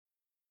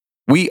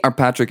We are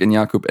Patrick and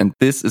Jakub, and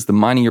this is the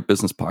Mining Your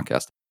Business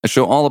podcast, a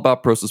show all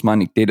about process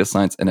mining, data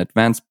science, and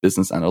advanced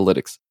business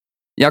analytics.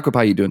 Jakub,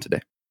 how are you doing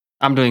today?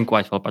 I'm doing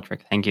quite well,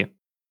 Patrick. Thank you.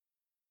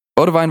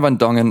 Boudewijn van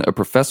Dongen, a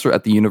professor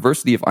at the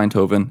University of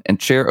Eindhoven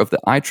and chair of the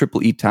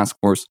IEEE task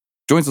force,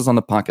 joins us on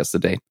the podcast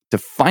today to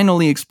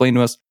finally explain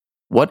to us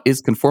what is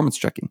conformance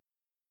checking,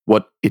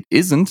 what it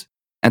isn't,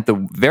 and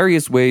the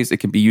various ways it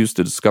can be used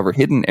to discover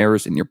hidden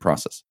errors in your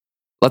process.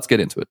 Let's get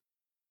into it.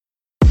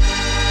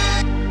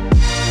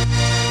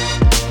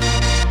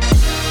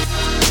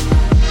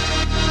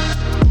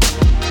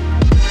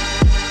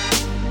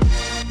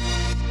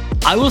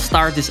 I will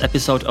start this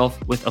episode off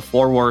with a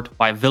foreword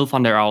by Wil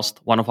van der Aalst,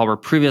 one of our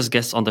previous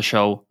guests on the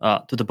show,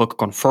 to the book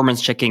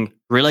Conformance Checking,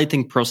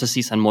 Relating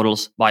Processes and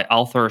Models by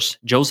authors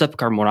Josep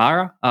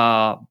Carbonara,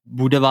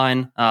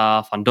 Boudewijn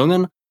van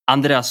Dongen,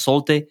 Andreas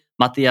Solte,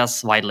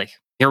 Matthias Weidlich.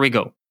 Here we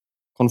go.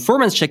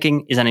 Conformance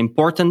checking is an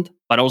important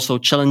but also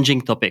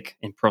challenging topic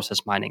in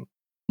process mining.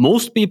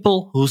 Most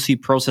people who see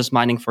process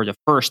mining for the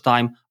first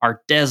time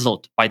are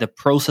dazzled by the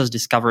process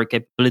discovery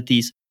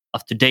capabilities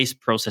of today's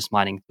process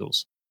mining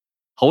tools.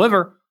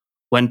 However,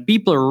 when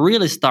people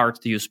really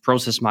start to use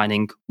process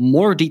mining,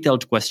 more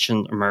detailed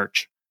questions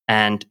emerge,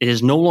 and it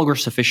is no longer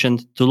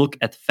sufficient to look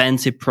at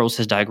fancy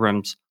process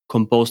diagrams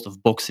composed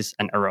of boxes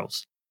and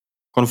arrows.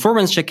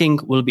 Conformance checking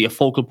will be a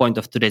focal point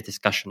of today's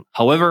discussion.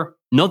 However,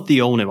 not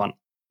the only one.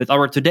 With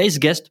our today's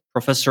guest,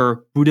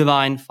 Professor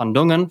Boudewijn van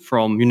Dongen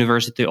from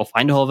University of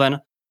Eindhoven.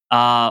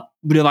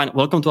 Boudewijn,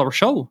 welcome to our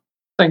show.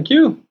 Thank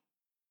you.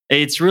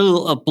 It's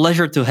really a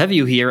pleasure to have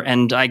you here.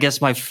 And I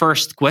guess my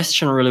first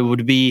question really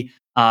would be,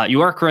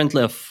 you are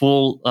currently a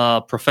full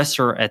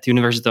professor at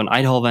University of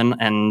Eindhoven,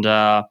 and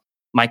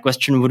my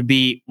question would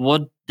be,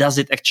 what does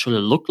it actually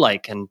look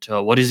like, and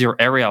what is your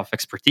area of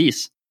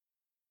expertise?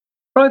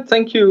 Right,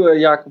 thank you,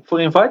 Jakub,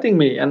 for inviting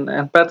me,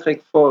 and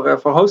Patrick for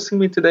hosting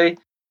me today.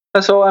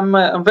 So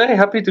I'm very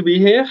happy to be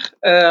here.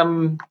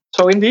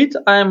 So indeed,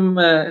 I'm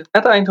at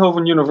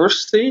Eindhoven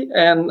University,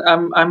 and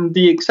I'm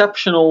the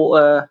exceptional,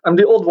 I'm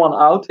the odd one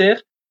out here.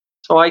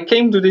 So I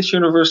came to this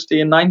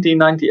university in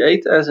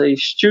 1998 as a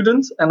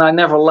student, and I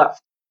never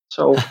left.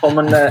 So from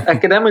an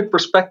academic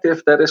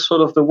perspective, that is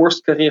sort of the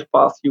worst career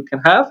path you can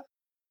have.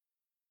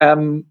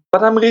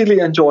 But I'm really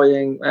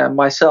enjoying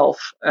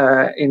myself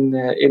in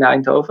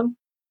Eindhoven.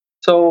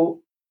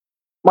 So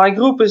my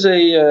group is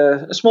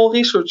a small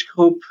research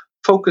group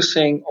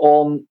focusing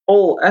on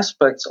all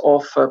aspects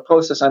of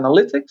process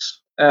analytics,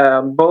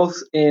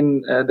 both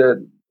in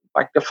the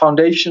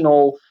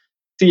foundational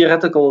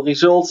theoretical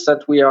results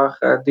that we are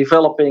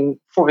developing,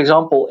 for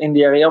example, in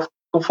the area of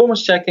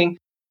conformance checking,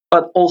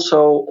 but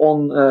also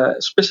on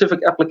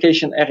specific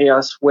application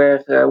areas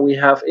where we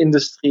have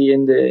industry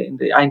in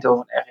the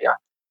Eindhoven area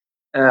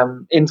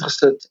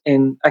interested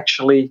in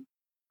actually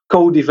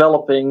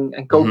co-developing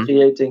and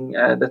co-creating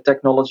the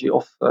technology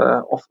of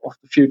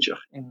the future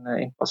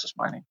in process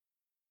mining.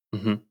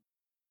 Mm-hmm.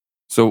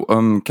 So,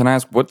 can I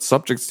ask, what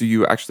subjects do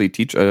you actually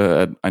teach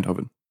at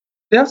Eindhoven?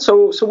 Yeah,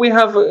 so we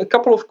have a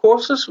couple of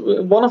courses.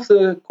 One of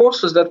the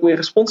courses that we're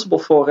responsible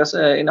for as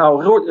in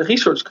our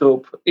research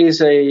group is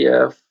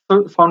a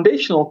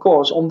foundational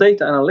course on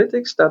data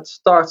analytics that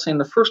starts in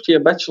the first year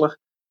bachelor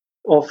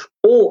of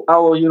all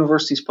our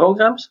university's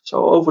programs.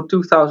 So over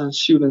 2,000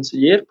 students a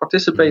year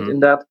participate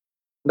in that.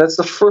 That's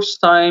the first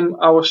time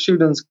our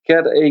students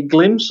get a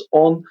glimpse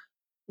on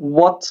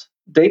what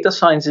data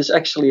science is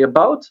actually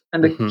about.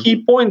 And the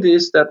key point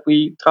is that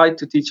we try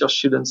to teach our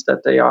students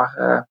that they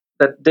are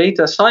that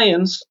data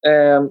science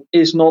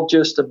is not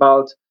just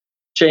about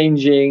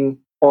changing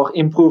or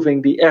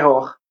improving the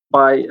error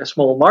by a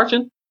small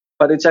margin,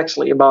 but it's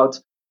actually about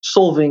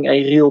solving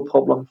a real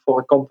problem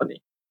for a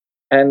company.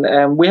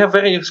 And we have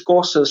various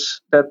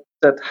courses that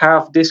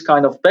have this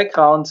kind of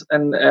background,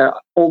 and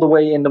all the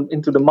way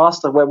into the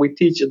master, where we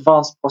teach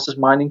advanced process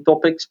mining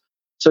topics,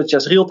 such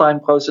as real-time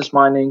process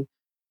mining,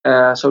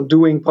 so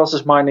doing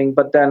process mining,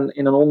 but then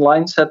in an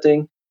online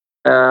setting,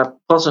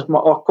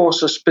 or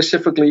courses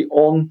specifically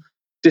on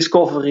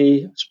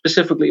discovery,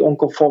 specifically on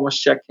conformance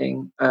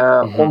checking,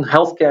 on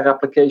healthcare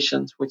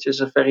applications, which is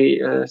a very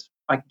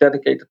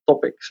dedicated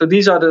topic. So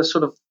these are the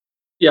sort of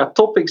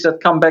topics that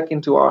come back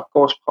into our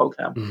course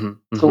program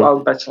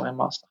throughout bachelor and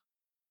master.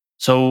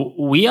 So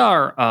we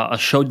are a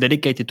show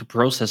dedicated to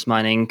process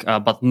mining,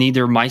 but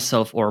neither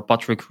myself or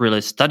Patrick really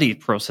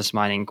studied process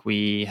mining.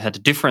 We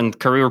had different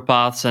career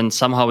paths, and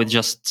somehow it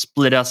just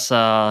split us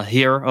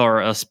here,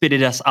 or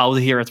spitted us out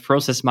here at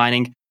process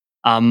mining.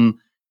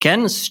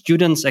 Can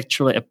students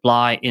actually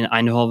apply in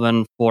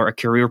Eindhoven for a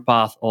career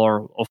path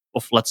or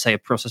of let's say, a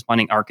process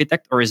mining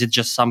architect, or is it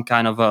just some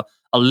kind of a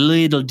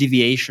little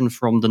deviation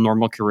from the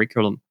normal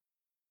curriculum?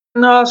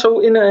 No,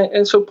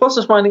 so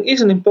process mining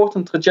is an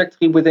important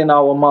trajectory within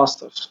our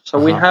masters. So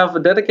we have a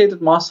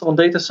dedicated master on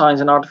data science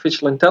and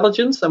artificial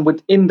intelligence, and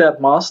within that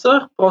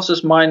master,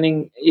 process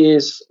mining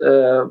is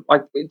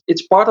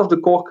it's part of the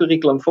core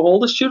curriculum for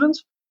all the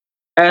students.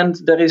 And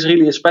there is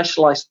really a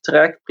specialized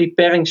track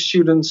preparing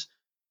students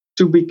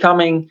to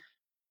becoming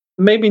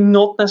maybe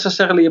not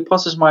necessarily a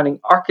process mining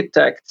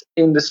architect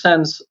in the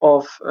sense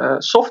of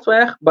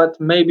software, but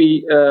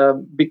maybe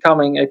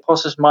becoming a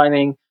process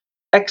mining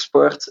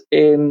expert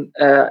in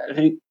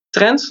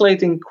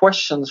translating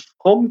questions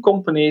from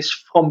companies,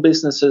 from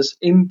businesses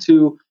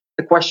into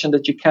a question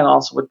that you can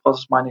answer with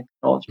process mining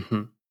technology.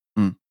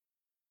 Mm-hmm.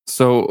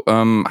 So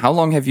how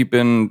long have you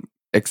been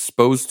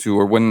exposed to,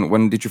 or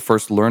when did you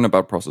first learn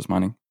about process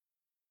mining?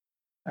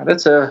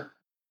 That's a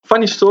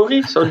funny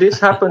story. So this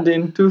happened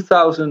in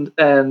 2000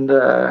 and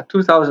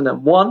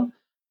 2001.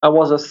 I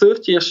was a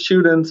third-year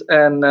student,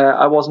 and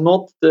I was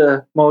not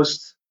the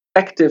most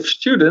active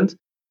student.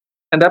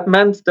 And that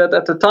meant that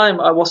at the time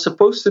I was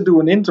supposed to do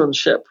an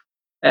internship.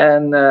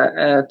 And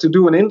to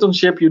do an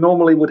internship, you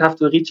normally would have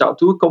to reach out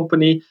to a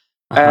company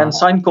and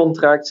sign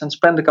contracts and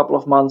spend a couple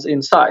of months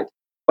inside.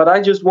 But I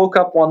just woke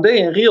up one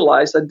day and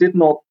realized I did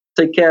not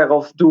take care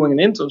of doing an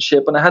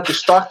internship, and I had to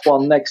start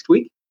one next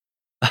week.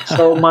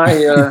 So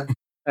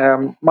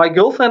my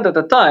girlfriend at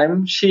the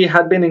time, she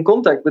had been in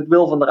contact with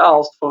Wil van der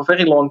Aalst for a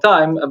very long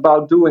time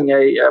about doing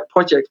a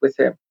project with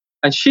him.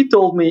 And she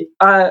told me,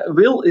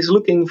 Wil is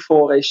looking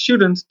for a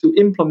student to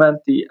implement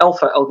the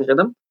alpha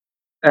algorithm.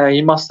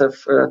 He must have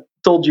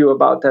told you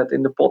about that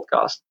in the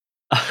podcast.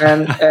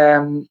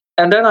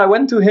 And then I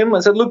went to him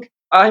and said, look,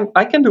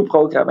 I can do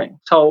programming.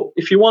 So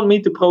if you want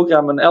me to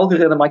program an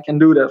algorithm, I can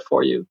do that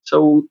for you.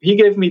 So he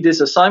gave me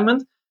this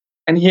assignment,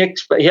 and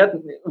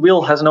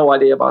Wil has no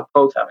idea about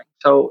programming.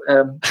 So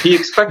he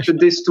expected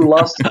this to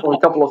last for a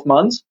couple of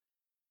months.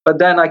 But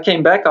then I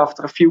came back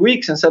after a few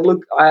weeks and said,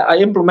 look, I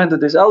implemented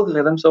this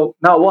algorithm, so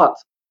now what?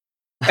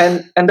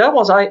 And that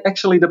was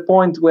actually the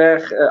point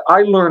where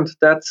I learned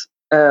that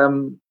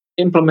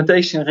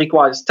implementation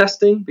requires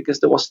testing, because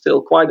there was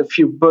still quite a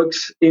few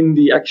bugs in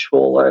the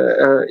actual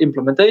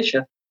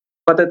implementation.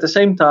 But at the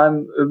same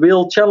time,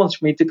 Wil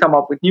challenged me to come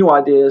up with new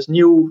ideas,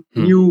 new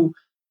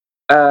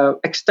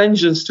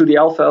extensions to the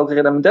alpha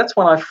algorithm. And that's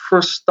when I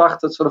first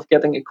started sort of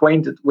getting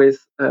acquainted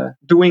with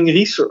doing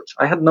research.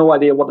 I had no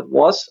idea what it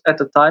was at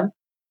the time.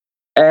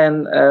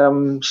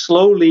 And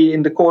slowly,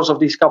 in the course of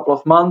these couple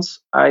of months,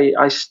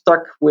 I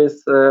stuck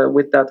with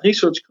that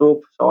research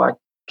group. So I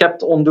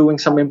kept on doing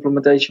some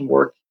implementation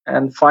work.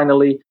 And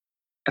finally,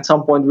 at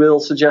some point, Wil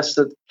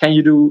suggested, can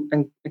you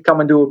come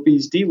and do a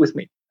PhD with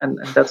me? And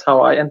that's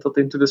how I entered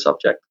into the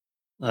subject.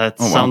 That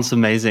sounds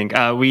amazing.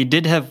 We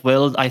did have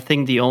Wil. I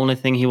think the only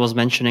thing he was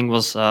mentioning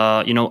was,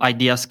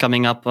 ideas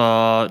coming up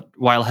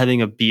while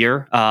having a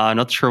beer.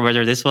 Not sure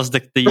whether this was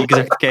the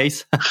exact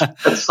case.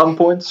 At some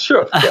point,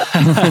 sure. Yeah.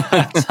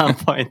 At some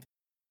point.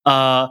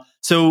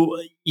 So,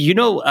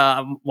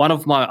 one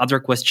of my other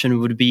questions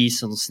would be,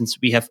 since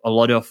we have a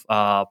lot of,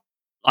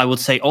 I would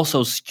say,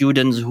 also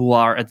students who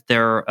are at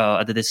their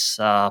at this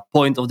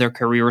point of their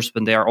careers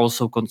when they are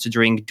also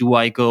considering, do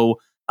I go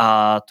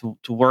to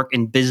work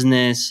in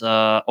business,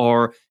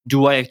 or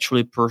do I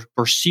actually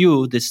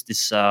pursue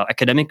this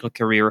academic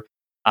career?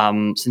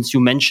 Since you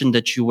mentioned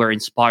that you were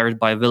inspired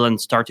by Wil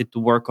and started to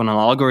work on an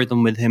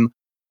algorithm with him,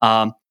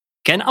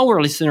 can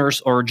our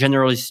listeners or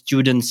generally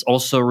students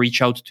also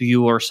reach out to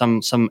you or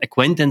some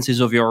acquaintances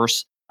of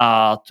yours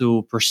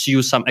to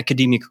pursue some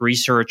academic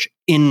research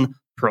in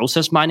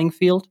process mining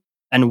field?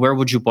 And where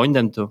would you point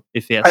them to,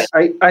 if yes?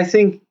 I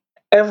think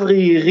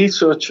every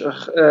researcher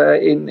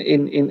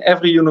in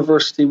every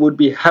university would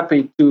be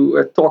happy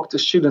to talk to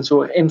students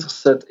who are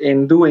interested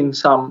in doing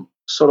some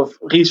sort of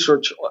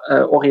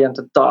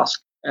research-oriented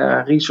task,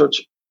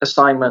 research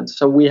assignment.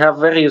 So we have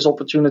various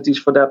opportunities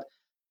for that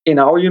in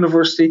our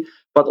university,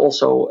 but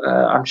also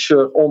I'm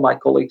sure all my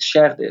colleagues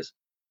share this.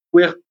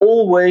 We're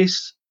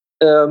always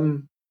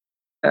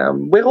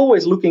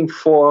looking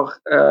for.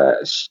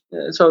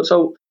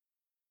 So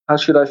how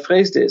should I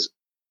phrase this?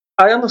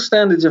 I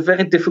understand it's a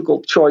very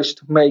difficult choice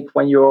to make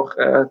when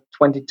you're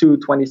 22,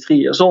 23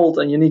 years old,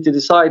 and you need to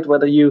decide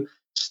whether you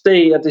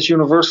stay at this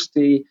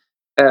university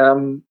at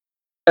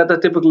a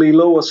typically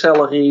lower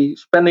salary,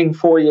 spending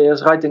 4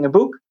 years writing a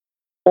book,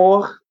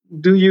 or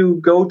do you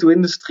go to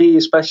industry,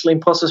 especially in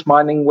process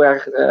mining,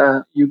 where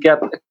you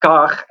get a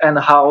car and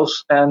a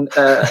house and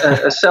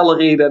a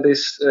salary that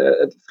is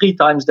 3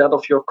 times that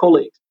of your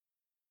colleagues?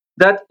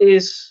 That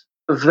is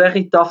a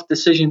very tough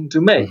decision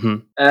to make.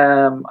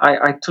 Mm-hmm.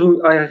 I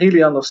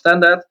really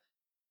understand that.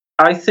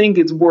 I think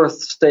it's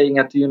worth staying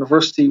at the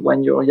university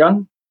when you're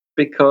young,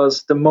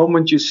 because the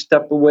moment you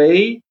step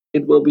away,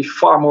 it will be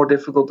far more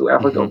difficult to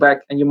ever go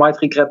back, and you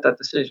might regret that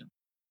decision.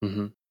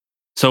 Mm-hmm.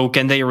 So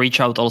can they reach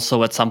out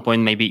also at some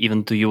point, maybe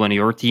even to you and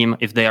your team,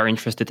 if they are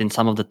interested in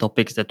some of the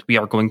topics that we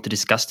are going to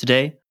discuss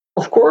today?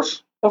 Of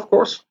course,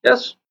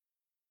 yes.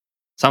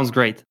 Sounds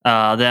great.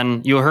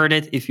 Then you heard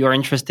it. If you are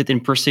interested in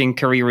pursuing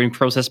career in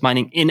process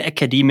mining in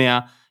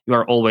academia, you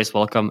are always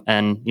welcome.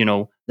 And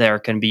there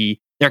can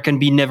be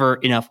never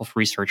enough of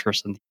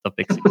researchers on these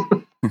topics.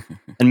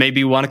 And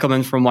maybe one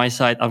comment from my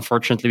side: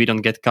 unfortunately, we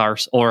don't get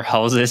cars or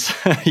houses,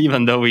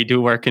 even though we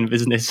do work in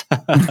business.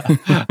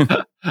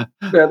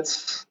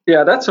 That's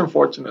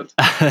unfortunate.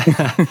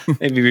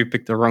 Maybe we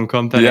picked the wrong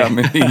company. Yeah,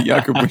 maybe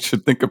Jakob, we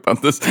should think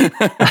about this.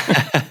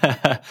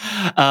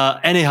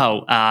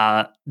 Anyhow,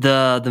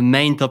 the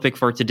main topic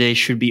for today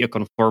should be a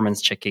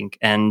conformance checking.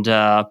 And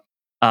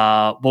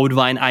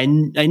Boudewijn,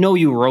 I know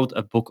you wrote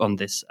a book on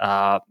this.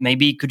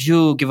 Maybe could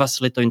you give us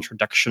a little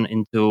introduction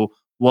into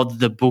what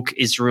the book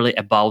is really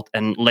about,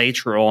 and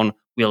later on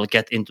we'll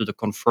get into the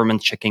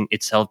conformance checking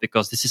itself,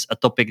 because this is a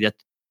topic that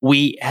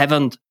we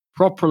haven't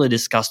properly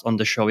discussed on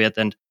the show yet,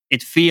 and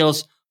it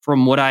feels,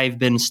 from what I've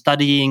been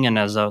studying and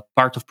as a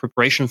part of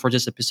preparation for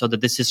this episode,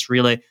 that this is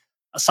really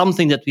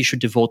something that we should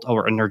devote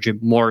our energy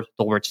more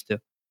towards too.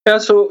 Yeah,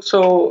 so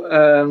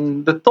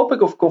the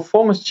topic of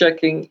conformance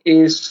checking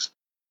is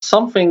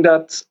something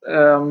that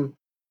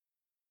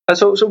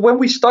so when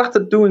we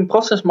started doing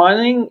process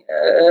mining,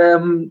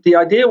 the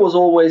idea was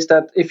always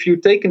that if you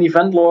take an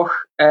event log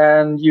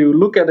and you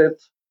look at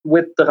it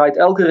with the right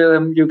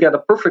algorithm, you get a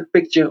perfect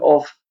picture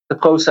of the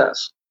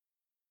process.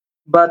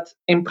 But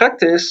in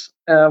practice,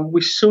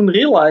 we soon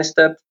realized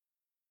that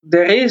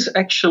there is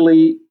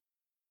actually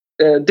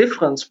a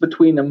difference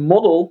between a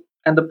model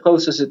and the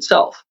process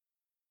itself.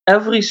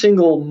 Every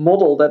single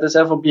model that is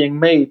ever being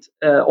made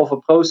of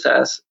a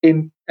process,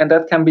 and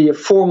that can be a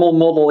formal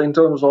model in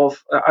terms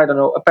of, a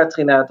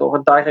PetriNet or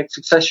a direct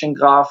succession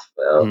graph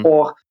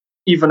or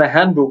even a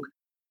handbook.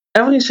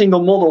 Every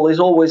single model is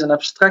always an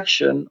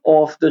abstraction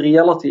of the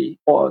reality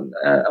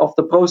of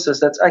the process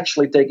that's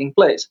actually taking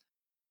place.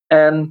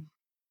 And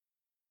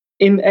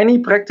in any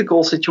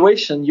practical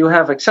situation, you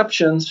have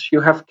exceptions,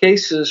 you have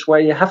cases where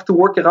you have to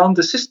work around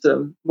the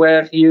system,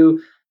 where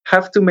you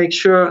have to make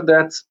sure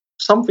that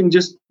something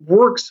just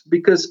works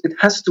because it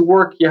has to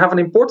work. You have an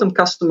important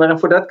customer, and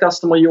for that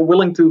customer, you're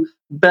willing to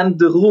bend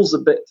the rules a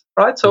bit,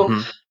 right? So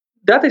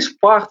that is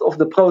part of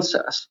the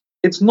process.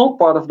 It's not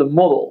part of the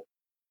model.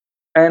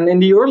 And in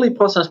the early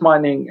process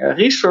mining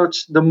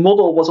research, the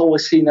model was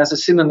always seen as a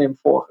synonym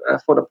for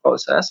the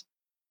process.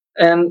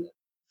 And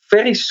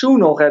very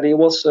soon already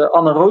was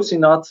Anne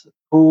Rosinat,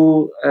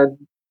 who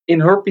in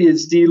her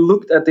PhD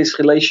looked at this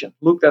relation,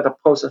 looked at a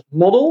process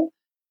model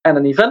and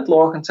an event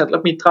log, and said,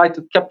 let me try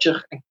to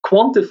capture and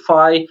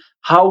quantify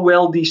how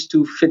well these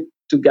two fit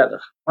together,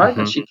 right?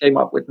 And she came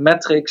up with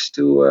metrics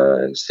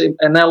to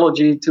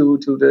analogy to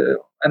the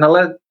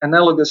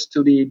analogous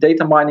to the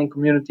data mining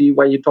community,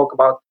 where you talk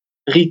about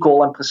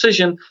recall and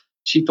precision.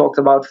 She talked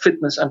about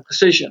fitness and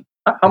precision.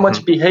 How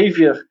much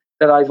behavior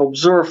that I've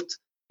observed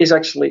is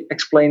actually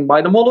explained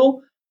by the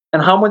model,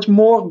 and how much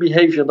more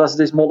behavior does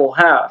this model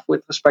have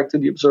with respect to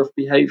the observed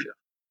behavior.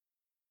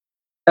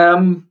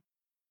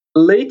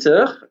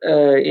 Later,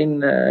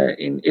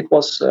 it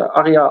was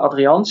Arya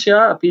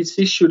Adriancia, a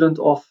PhD student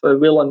of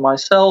Will and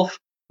myself,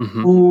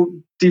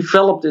 who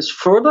developed this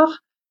further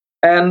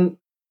and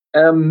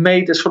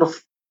made a sort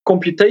of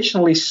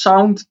computationally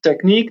sound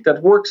technique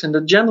that works in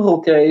the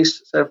general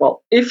case. Said,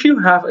 well, if you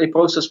have a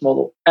process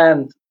model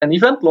and an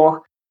event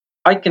log,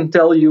 I can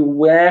tell you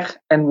where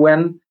and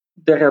when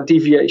there are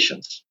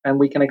deviations, and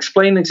we can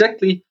explain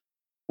exactly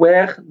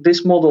where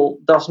this model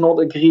does not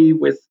agree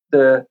with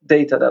the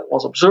data that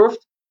was observed,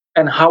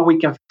 and how we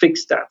can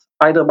fix that,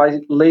 either by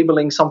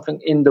labeling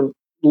something in the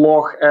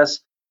log as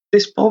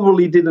this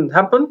probably didn't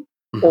happen,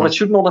 or it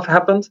should not have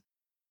happened,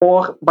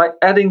 or by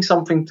adding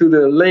something to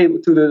the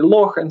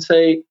log and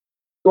say,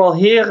 well,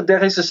 here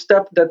there is a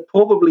step that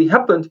probably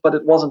happened, but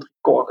it wasn't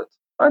recorded.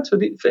 Right? So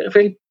the very,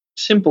 very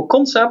simple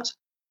concept,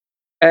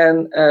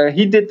 and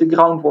he did the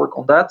groundwork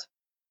on that,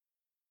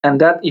 and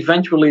that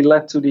eventually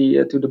led to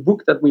the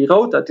book that we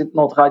wrote. I did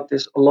not write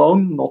this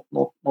alone,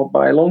 not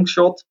by a long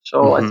shot.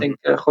 So I think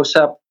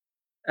Josep,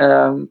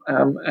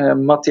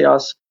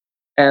 Matthias,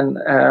 and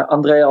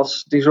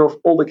Andreas deserve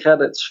all the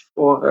credits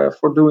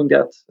for doing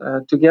that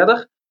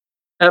together.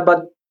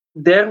 But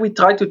there we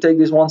tried to take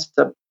this one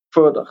step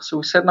further. So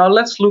we said, now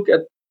let's look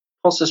at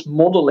process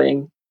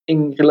modeling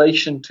in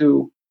relation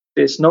to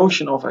this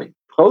notion of a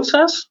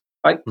process,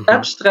 right?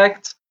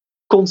 Abstract,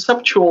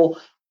 conceptual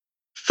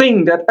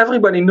thing that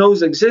everybody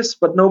knows exists,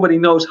 but nobody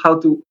knows how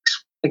to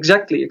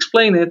exactly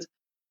explain it,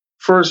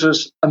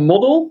 versus a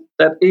model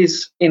that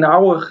is, in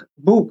our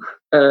book,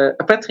 a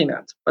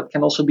PetriNet, but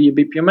can also be a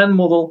BPMN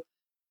model,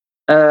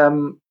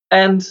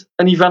 and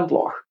an event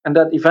log. And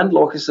that event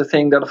log is the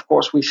thing that, of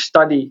course, we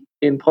study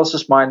in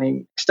process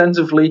mining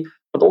extensively,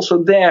 but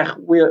also there,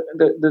 we're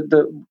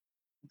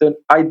the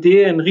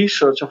idea in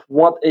research of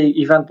what a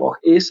event log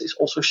is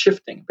also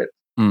shifting a bit.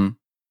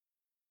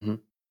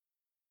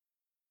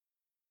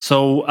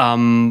 So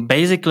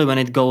basically, when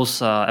it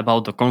goes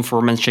about the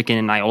conformance checking,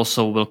 and I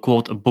also will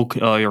quote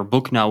your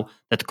book now,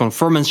 that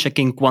conformance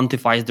checking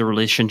quantifies the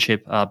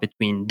relationship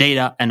between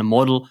data and a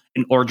model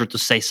in order to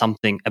say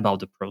something about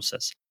the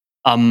process.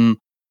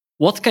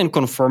 What can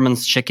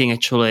conformance checking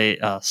actually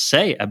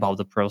say about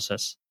the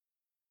process?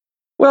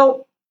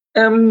 Well,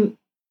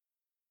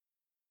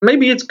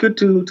 maybe it's good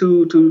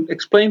to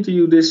explain to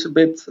you this a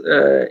bit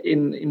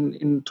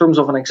in terms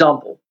of an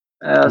example.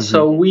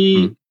 So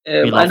we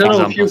I don't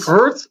know if you've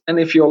heard, and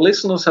if your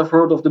listeners have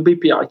heard of the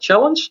BPI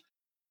challenge.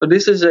 So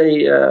this is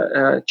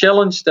a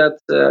challenge that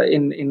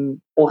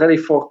in already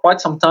for quite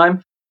some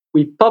time,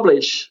 we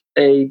publish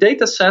a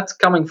data set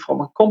coming from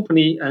a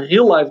company, a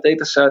real life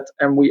data set,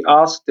 and we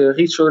ask the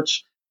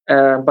research,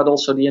 but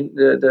also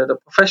the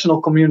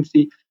professional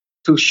community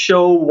to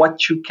show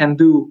what you can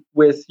do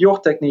with your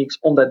techniques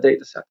on that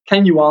data set.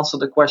 Can you answer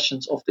the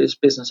questions of this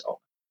business owner?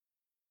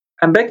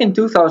 And back in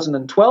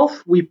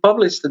 2012, we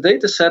published a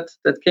data set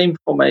that came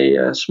from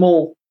a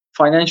small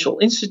financial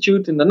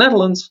institute in the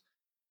Netherlands,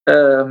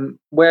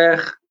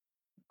 where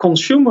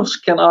consumers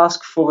can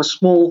ask for a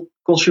small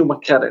consumer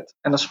credit.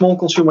 And a small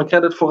consumer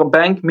credit for a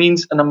bank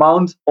means an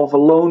amount of a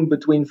loan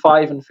between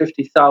 5,000 and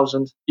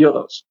 50,000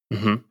 euros.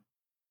 Mm-hmm.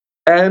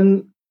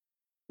 And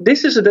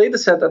this is a data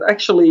set that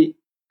actually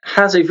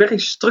has a very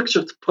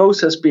structured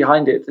process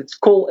behind it. It's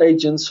call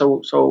agents,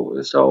 so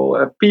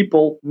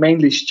people,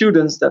 mainly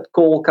students, that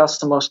call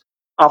customers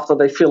after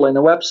they fill in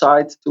a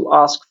website to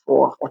ask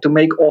for, or to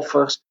make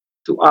offers,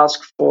 to ask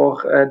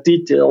for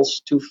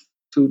details, to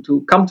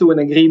come to an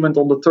agreement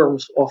on the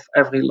terms of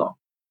every loan.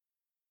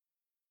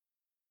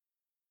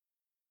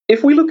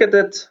 If we look at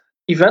that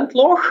event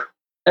log,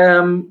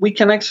 we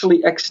can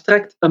actually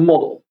extract a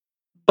model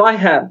by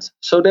hand.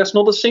 So there's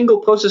not a single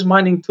process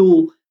mining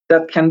tool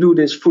that can do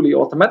this fully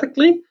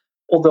automatically,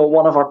 although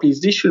one of our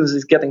PhD students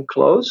is getting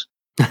close.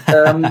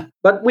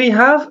 But we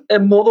have a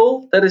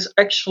model that is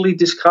actually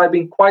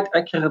describing quite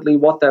accurately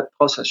what that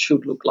process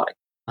should look like.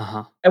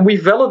 Uh-huh. And we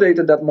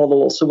validated that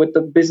model also with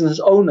the business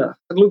owner.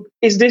 Look,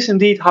 is this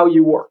indeed how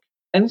you work?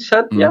 And he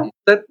said, yeah,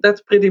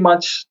 that's pretty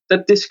much,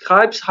 that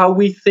describes how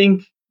we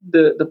think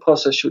the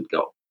process should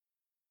go.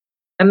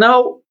 And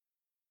now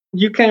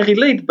you can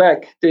relate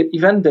back the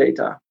event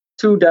data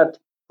to that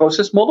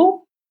process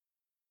model.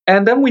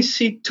 And then we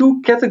see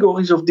two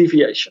categories of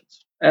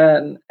deviations.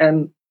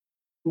 And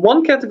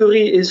one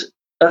category is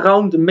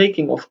around the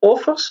making of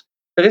offers.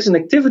 There is an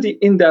activity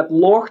in that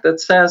log that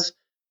says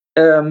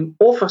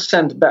offer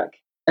sent back.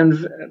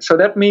 And so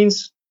that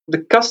means the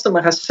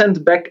customer has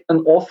sent back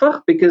an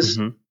offer because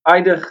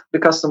either the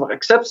customer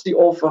accepts the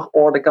offer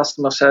or the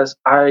customer says,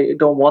 I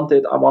don't want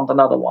it, I want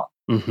another one.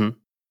 Mm-hmm.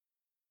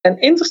 And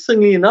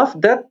interestingly enough,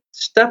 that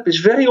step is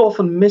very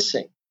often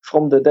missing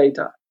from the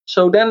data.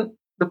 So then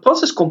the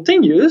process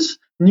continues,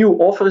 new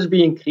offer is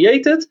being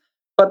created,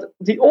 but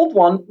the old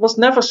one was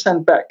never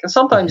sent back. And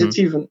sometimes it's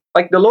even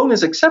like the loan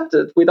is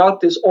accepted without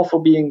this offer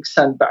being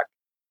sent back.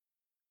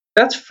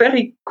 That's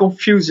very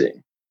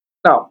confusing.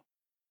 Now,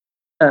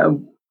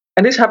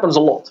 and this happens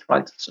a lot,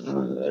 right? It's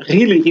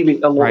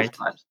really a lot of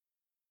times.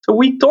 So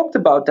we talked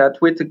about that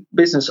with the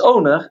business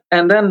owner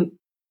and then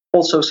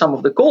also some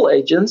of the call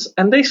agents,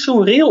 and they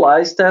soon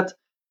realized that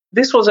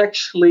this was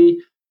actually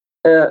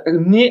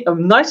a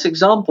nice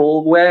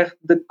example where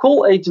the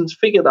call agents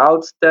figured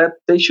out that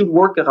they should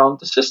work around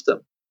the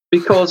system,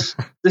 because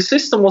the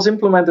system was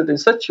implemented in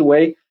such a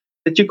way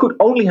that you could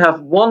only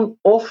have one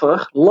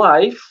offer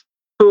live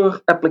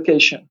per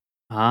application.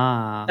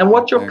 And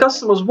what your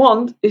customers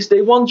want is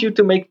they want you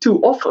to make two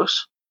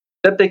offers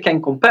that they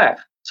can compare.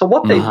 So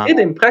what they did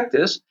in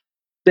practice,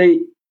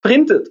 they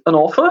printed an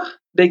offer,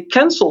 they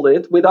canceled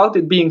it without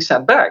it being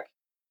sent back.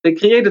 They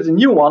created a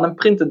new one and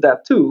printed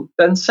that too,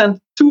 then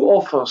sent two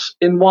offers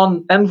in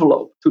one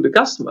envelope to the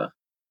customer.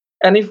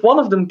 And if one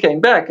of them came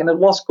back and it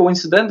was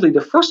coincidentally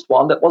the first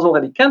one that was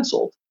already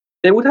canceled,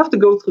 they would have to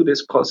go through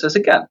this process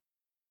again.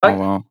 Right? Oh,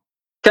 wow.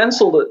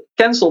 Cancel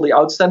the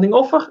outstanding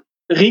offer,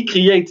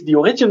 recreate the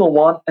original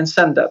one, and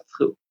send that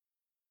through.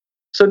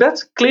 So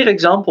that's a clear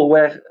example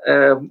where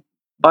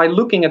by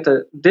looking at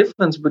the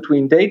difference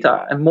between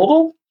data and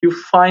model, you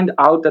find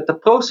out that the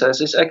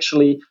process is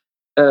actually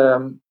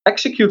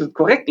executed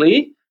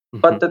correctly,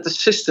 but that the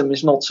system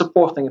is not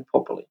supporting it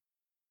properly.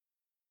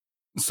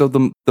 So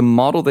the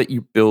model that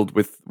you build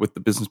with the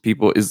business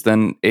people is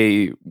then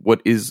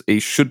what is a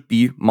should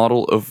be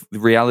model of the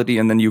reality,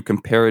 and then you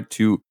compare it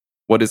to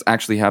what is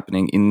actually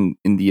happening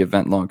in the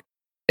event log,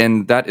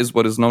 and that is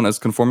what is known as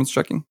conformance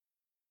checking.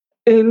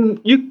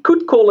 You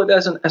could call it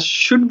as an as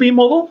should be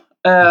model.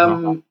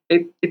 When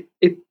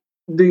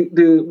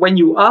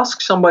you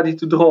ask somebody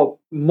to draw a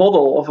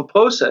model of a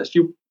process,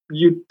 you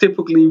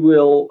typically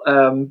will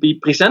be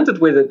presented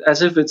with it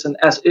as if it's an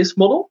as-is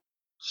model.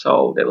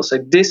 So they will say,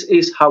 this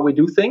is how we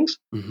do things.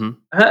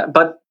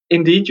 But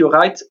indeed, you're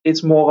right,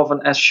 it's more of an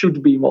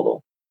as-should-be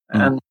model.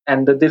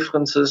 And the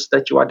differences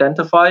that you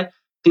identify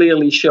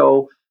clearly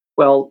show,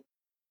 well,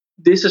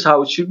 this is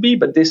how it should be,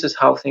 but this is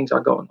how things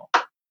are going on.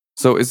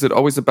 So is it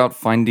always about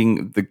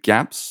finding the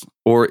gaps,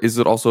 or is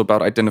it also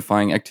about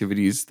identifying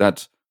activities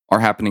that are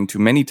happening too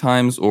many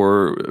times,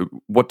 or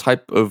what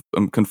type of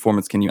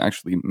conformance can you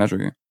actually measure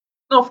here?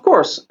 No, of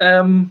course.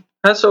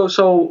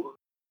 So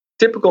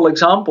typical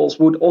examples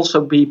would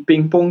also be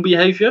ping pong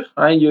behavior,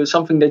 right?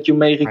 Something that you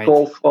may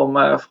recall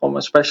from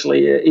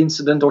especially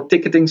incident or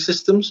ticketing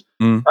systems,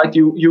 right?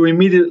 You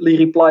immediately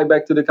reply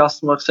back to the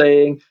customer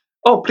saying,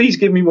 "Oh, please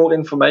give me more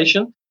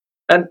information,"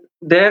 and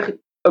there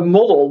a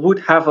model would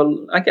have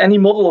like any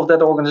model of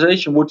that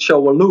organization would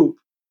show a loop.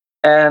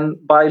 And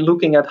by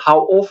looking at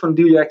how often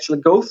do you actually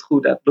go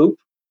through that loop,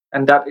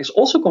 and that is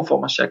also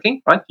conformance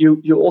checking, right?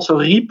 You also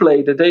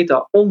replay the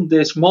data on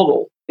this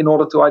model in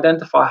order to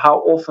identify how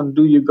often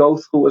do you go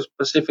through a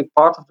specific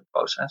part of the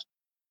process.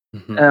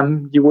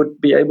 You would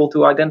be able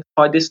to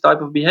identify this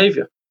type of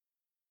behavior.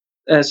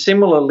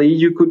 Similarly,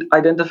 you could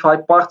identify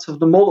parts of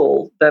the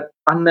model that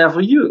are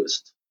never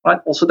used, right?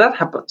 Also, that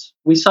happens.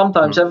 We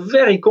sometimes have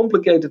very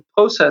complicated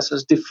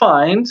processes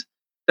defined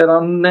that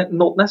are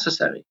not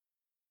necessary.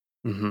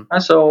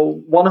 And so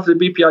one of the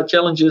BPI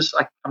challenges,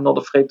 I'm not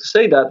afraid to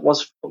say that,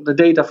 was the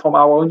data from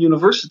our own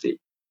university.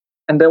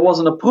 And there was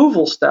an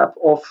approval step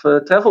of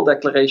travel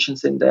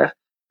declarations in there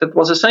that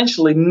was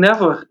essentially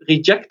never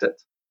rejected.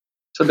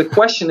 So the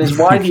question is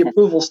why the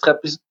approval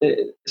step is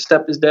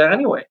there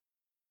anyway.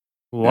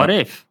 What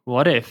if?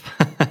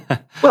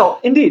 Well,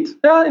 indeed.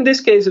 Yeah, in this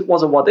case, it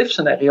was a what-if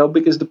scenario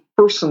because the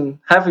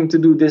person having to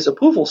do this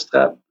approval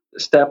step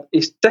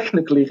is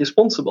technically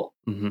responsible.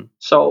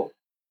 So,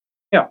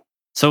 yeah.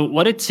 So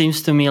what it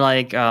seems to me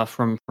like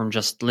from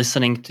just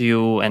listening to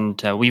you,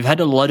 and we've had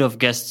a lot of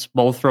guests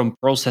both from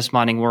process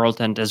mining world,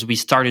 and as we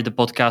started the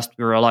podcast,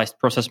 we realized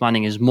process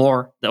mining is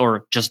more,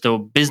 or just the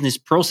business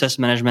process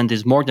management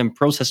is more than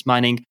process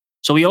mining.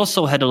 So we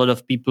also had a lot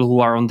of people who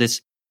are on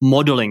this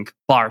modeling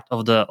part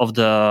of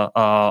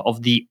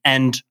the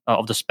end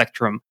of the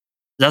spectrum.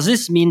 Does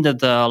this mean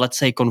that let's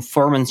say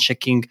conformance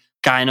checking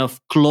kind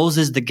of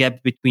closes the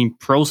gap between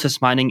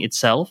process mining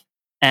itself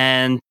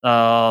and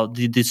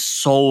the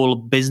sole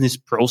business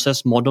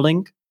process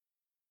modeling?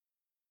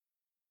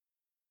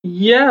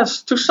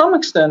 Yes, to some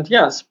extent,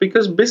 yes,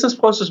 because business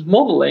process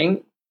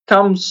modeling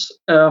comes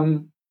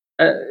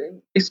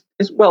is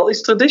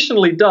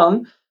traditionally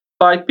done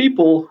by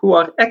people who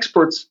are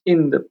experts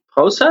in the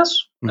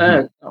process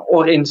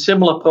or in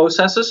similar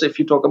processes, if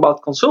you talk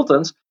about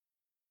consultants.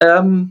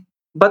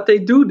 But they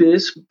do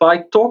this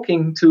by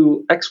talking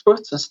to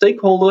experts and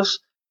stakeholders.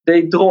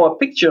 They draw a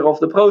picture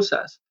of the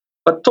process.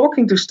 But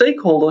talking to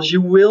stakeholders,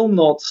 you will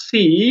not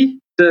see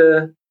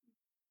the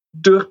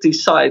dirty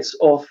sides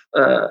of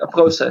a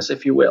process,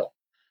 if you will.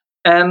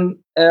 And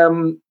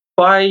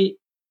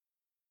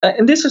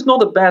and this is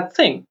not a bad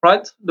thing,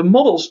 right? The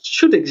models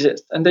should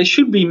exist, and they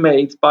should be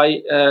made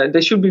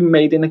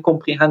in a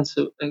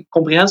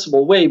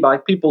comprehensible way by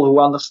people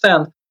who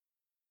understand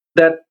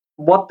that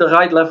what the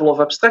right level of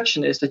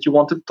abstraction is that you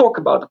want to talk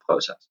about the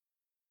process.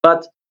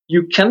 But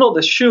you cannot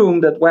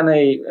assume that when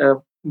a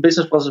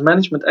business process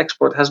management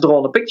expert has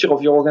drawn a picture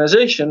of your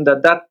organization,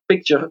 that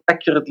picture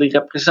accurately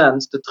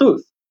represents the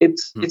truth.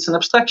 It's an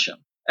abstraction,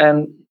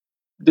 and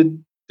the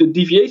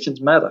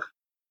deviations matter.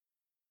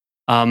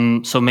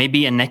 So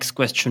maybe a next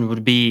question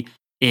would be,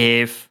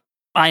 if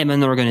I am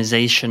an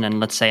organization and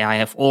let's say I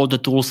have all the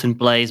tools in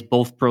place,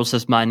 both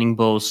process mining,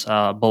 both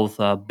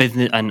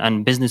business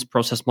and business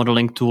process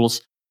modeling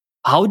tools,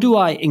 how do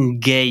I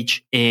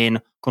engage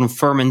in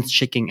conformance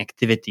checking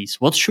activities?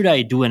 What should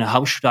I do and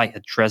how should I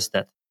address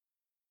that?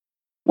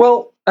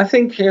 Well, I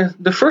think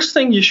the first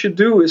thing you should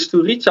do is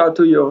to reach out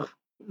to your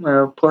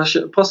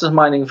process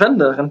mining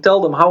vendor and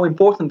tell them how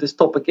important this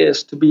topic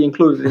is to be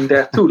included in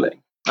their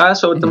tooling.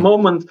 So at the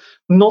moment,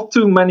 not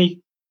too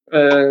many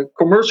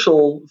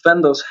commercial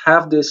vendors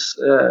have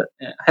a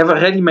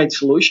ready-made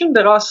solution.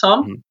 There are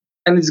some,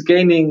 and it's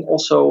gaining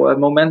also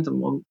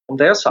momentum on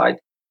their side.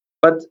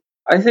 But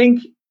I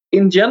think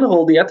in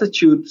general, the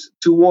attitude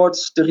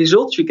towards the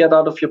results you get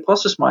out of your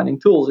process mining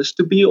tools is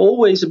to be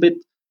always a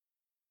bit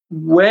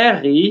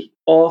wary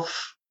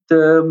of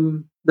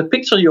the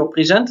picture you're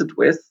presented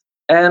with,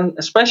 and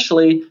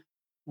especially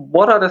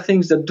what are the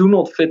things that do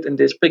not fit in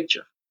this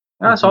picture.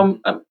 So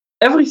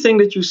everything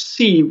that you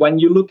see when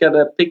you look at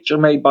a picture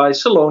made by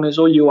Celonis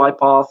or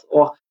UiPath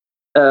or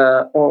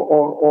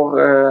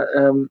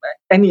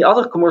any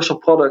other commercial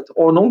product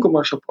or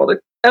non-commercial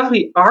product,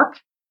 every arc,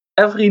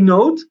 every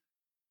node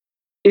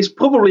is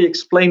probably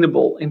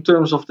explainable in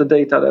terms of the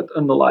data that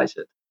underlies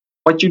it.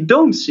 What you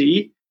don't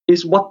see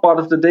is what part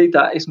of the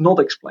data is not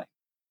explained.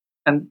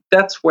 And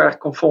that's where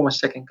conformance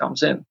checking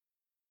comes in.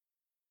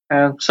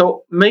 And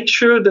so make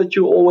sure that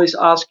you always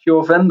ask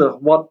your vendor,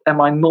 what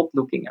am I not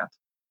looking at?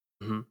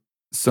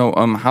 So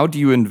how do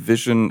you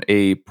envision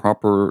a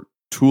proper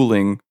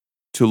tooling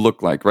to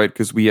look like, right?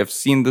 Because we have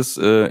seen this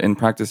in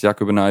practice,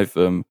 Jakob and I've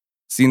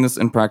seen this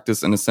in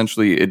practice, and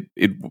essentially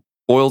it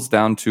boils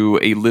down to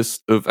a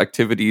list of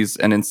activities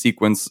and in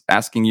sequence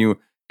asking you,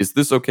 is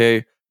this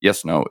okay?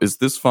 Yes, no. Is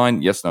this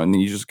fine? Yes, no. And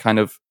then you just kind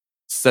of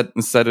set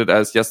it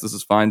as, yes, this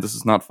is fine, this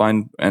is not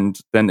fine. And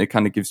then it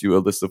kind of gives you a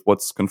list of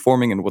what's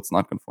conforming and what's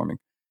not conforming.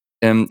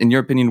 In your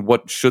opinion,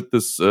 what should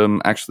this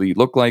actually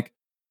look like?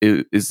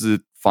 Is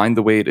it fine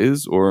the way it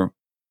is, or?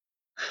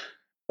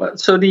 Well,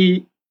 so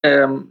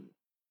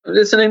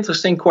it's an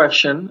interesting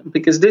question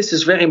because this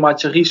is very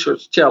much a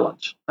research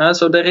challenge.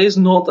 So there is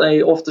not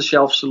a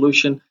off-the-shelf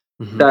solution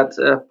that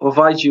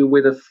provides you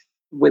with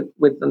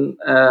an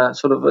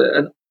sort of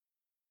a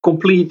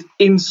complete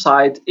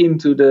insight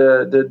into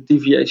the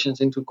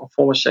deviations into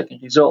conformance checking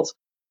results.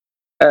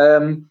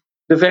 The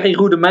very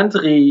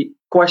rudimentary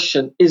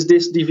question, is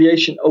this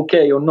deviation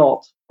okay or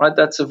not? Right,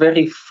 that's a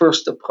very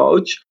first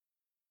approach.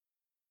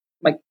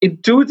 like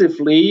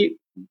intuitively,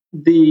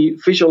 the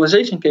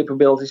visualization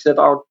capabilities that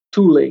our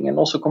tooling and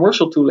also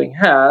commercial tooling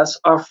has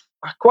are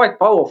quite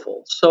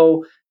powerful.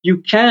 So you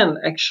can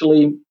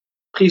actually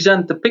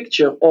present the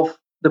picture of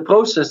the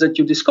process that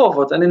you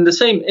discovered, and in the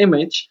same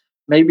image,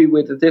 maybe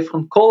with a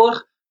different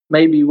color,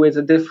 maybe with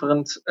a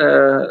different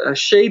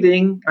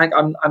shading.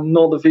 I'm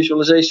not a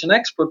visualization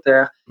expert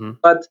there,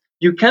 but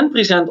you can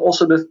present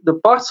also the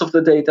parts of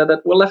the data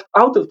that were left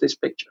out of this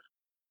picture,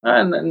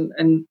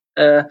 and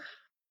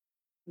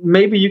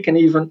maybe you can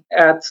even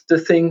add the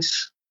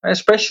things,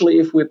 especially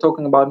if we're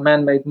talking about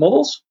man-made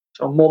models.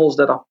 So models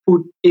that are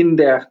put in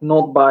there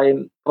not by a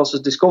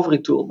process discovery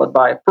tool, but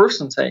by a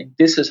person saying,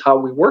 this is how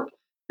we work.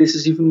 This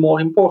is even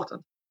more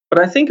important. But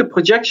I think a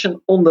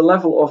projection on the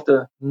level of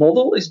the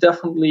model is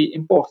definitely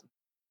important.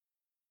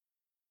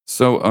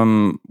 So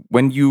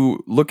when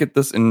you look at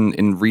this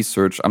in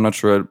research, I'm not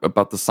sure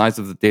about the size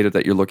of the data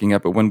that you're looking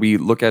at, but when we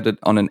look at it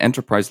on an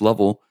enterprise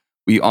level,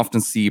 we often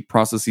see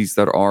processes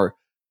that are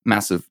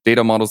massive,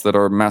 data models that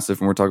are massive,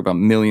 and we're talking about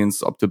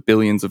millions up to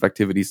billions of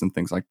activities and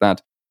things like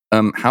that.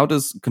 How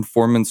does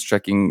conformance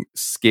checking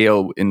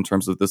scale in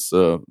terms of this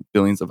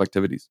billions of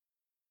activities?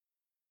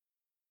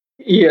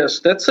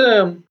 Yes, that's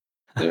a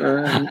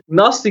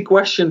nasty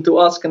question to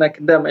ask an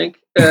academic.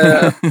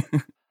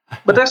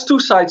 But there's two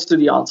sides to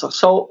the answer.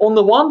 So on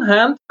the one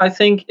hand, I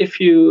think if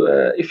you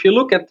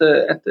look at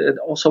the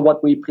also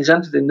what we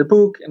presented in the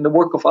book and the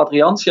work of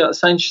Adriancia,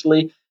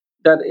 essentially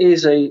that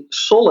is a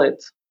solid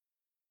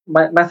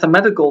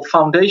mathematical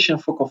foundation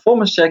for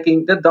conformance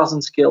checking that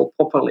doesn't scale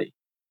properly.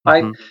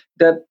 Right?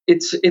 That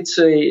it's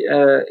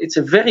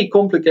a very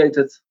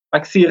complicated,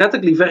 like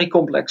theoretically very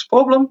complex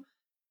problem,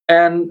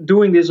 and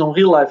doing this on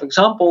real life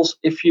examples,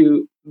 if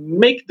you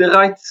make the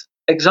right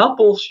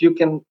examples, you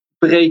can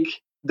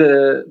break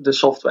the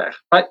software.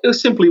 Right? It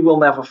simply will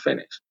never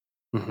finish.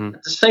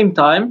 At the same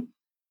time,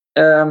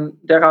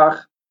 there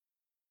are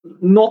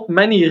not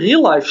many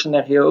real life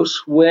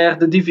scenarios where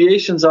the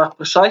deviations are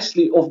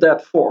precisely of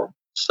that form.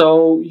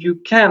 So you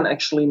can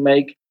actually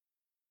make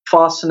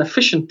fast and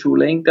efficient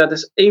tooling that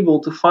is able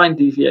to find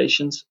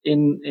deviations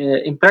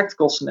in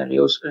practical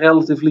scenarios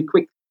relatively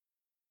quick.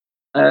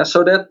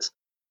 So that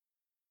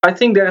I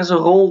think there is a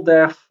role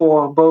there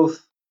for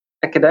both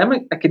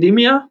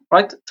academia,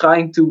 right,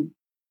 trying to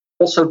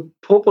also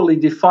properly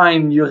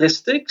define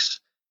heuristics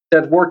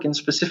that work in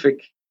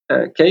specific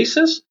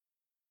cases,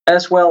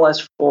 as well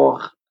as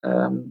for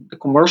the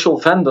commercial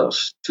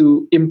vendors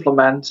to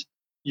implement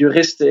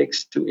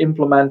heuristics, to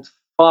implement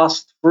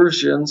fast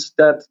versions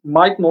that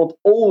might not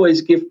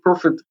always give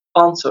perfect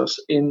answers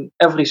in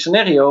every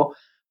scenario,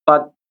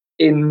 but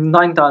in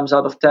 9 times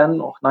out of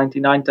 10 or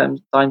 99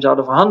 times out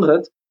of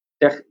 100,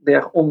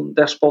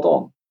 they're spot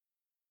on.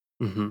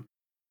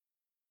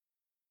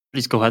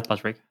 Please go ahead,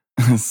 Patrick.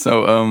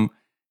 So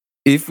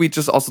if we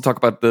just also talk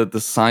about the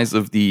size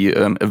of the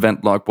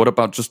event log, what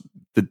about just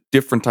the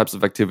different types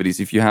of activities?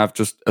 If you have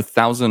just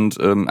 1,000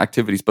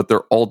 activities, but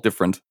they're all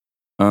different,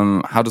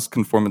 how does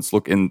conformance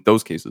look in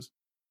those cases?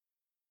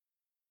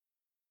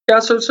 Yeah,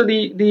 so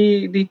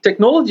the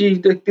technology,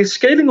 the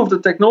scaling of the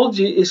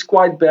technology is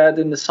quite bad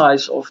in the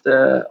size of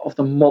the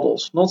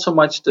models. Not so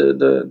much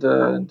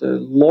the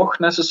log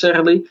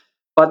necessarily,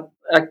 but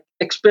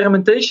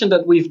experimentation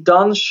that we've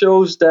done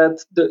shows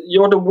that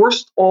you're the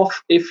worst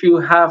off if you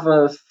have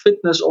a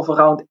fitness of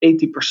around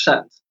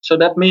 80%. So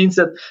that means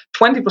that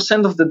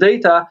 20% of the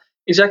data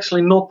is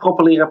actually not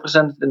properly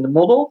represented in the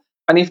model.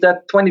 And if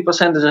that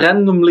 20% is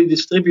randomly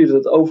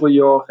distributed over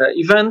your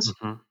events,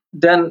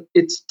 then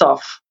it's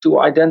tough to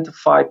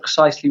identify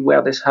precisely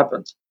where this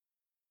happens.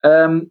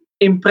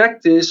 In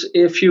practice,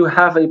 if you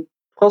have a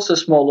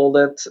process model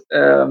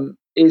that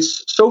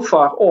is so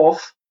far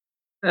off,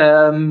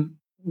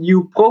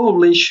 you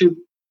probably should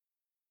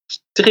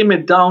trim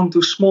it down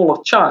to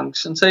smaller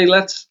chunks and say,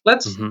 let's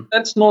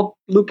not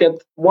look at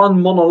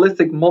one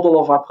monolithic model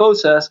of our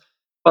process,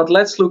 but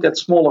let's look at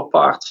smaller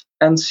parts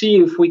and see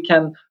if we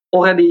can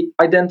already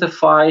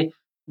identify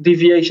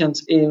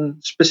deviations in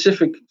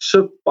specific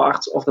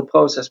subparts of the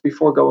process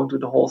before going to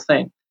the whole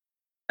thing.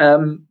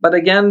 But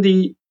again,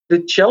 the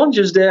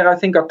challenges there, I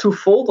think, are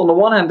twofold. On the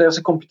one hand, there's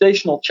a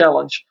computational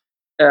challenge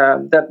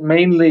that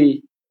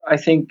mainly, I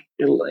think,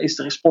 is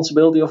the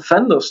responsibility of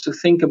vendors to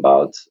think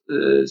about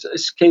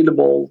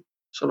scalable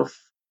sort of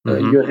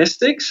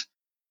heuristics.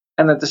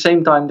 And at the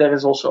same time, there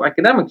is also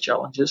academic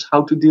challenges,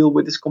 how to deal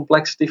with this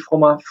complexity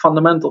from a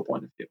fundamental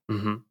point of view.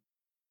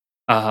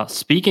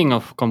 Speaking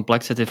of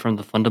complexity from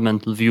the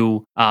fundamental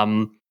view,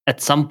 at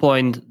some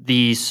point,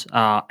 these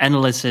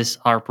analyses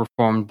are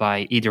performed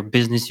by either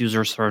business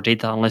users or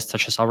data analysts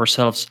such as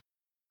ourselves.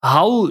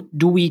 How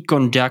do we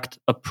conduct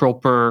a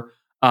proper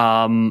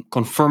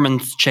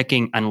conformance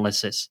checking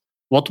analysis?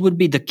 What would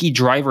be the key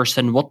drivers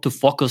and what to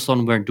focus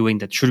on when doing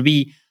that? Should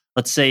we,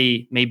 let's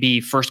say,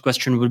 maybe first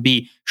question would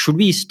be, should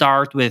we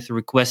start with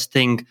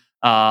requesting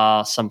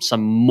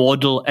some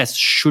model as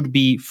should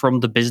be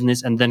from the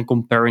business and then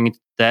comparing it to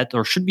that,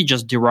 or should we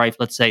just derive,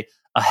 let's say,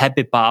 a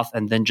happy path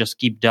and then just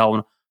keep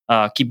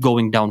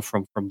going down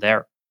from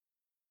there?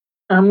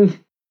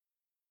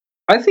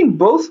 I think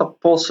both are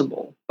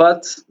possible,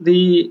 but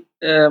the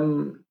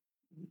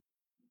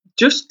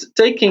just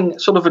taking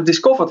sort of a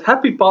discovered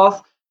happy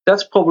path,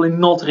 that's probably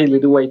not really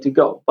the way to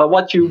go. But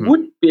what you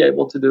would be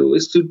able to do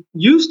is to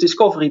use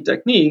discovery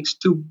techniques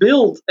to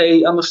build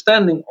a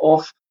understanding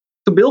of,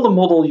 to build a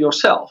model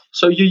yourself.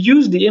 So you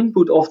use the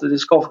input of the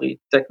discovery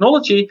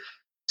technology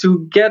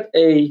to get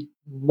a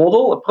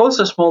model, a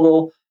process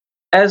model,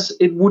 as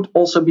it would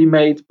also be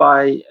made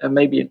by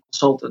maybe a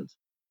consultant.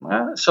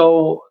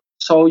 So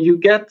you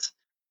get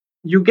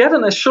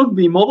an as should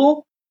be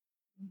model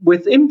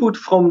with input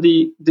from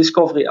the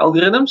discovery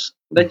algorithms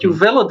that you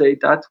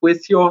validate that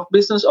with your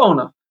business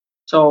owner.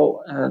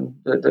 So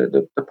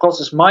the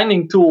process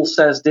mining tool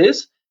says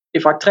this.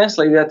 If I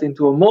translate that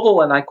into a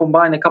model and I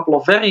combine a couple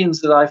of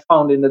variants that I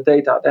found in the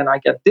data, then I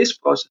get this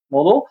process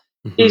model.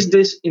 Is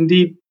this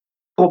indeed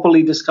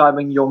properly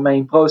describing your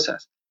main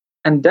process?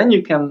 And then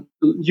you can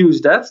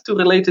use that to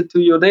relate it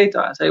to your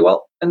data and say,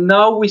 well, and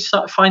now we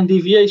find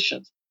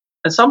deviations.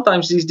 And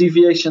sometimes these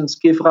deviations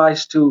give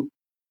rise to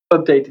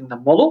updating the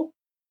model.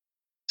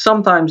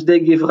 Sometimes they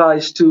give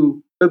rise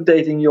to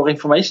updating your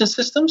information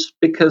systems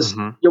because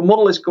your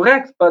model is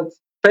correct, but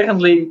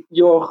apparently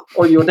your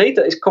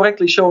data is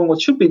correctly showing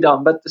what should be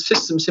done, but the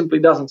system simply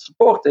doesn't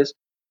support this.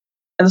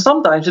 And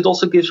sometimes it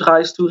also gives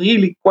rise to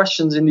really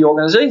questions in the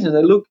organization.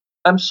 They look,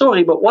 I'm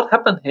sorry, but what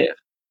happened here?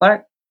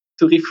 Like,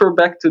 to refer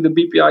back to the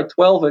BPI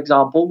 12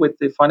 example with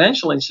the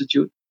financial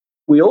institute,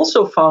 we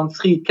also found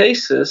 3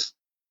 cases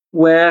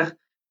where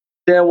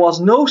there was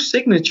no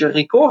signature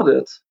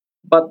recorded,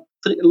 but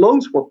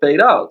loans were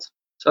paid out.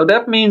 So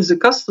that means the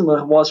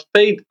customer was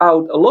paid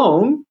out a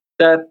loan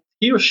that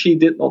he or she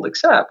did not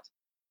accept.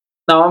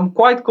 Now, I'm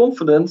quite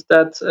confident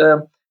that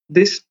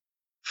this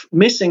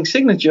missing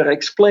signature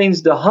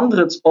explains the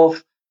hundreds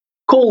of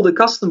call the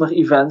customer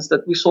events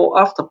that we saw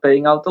after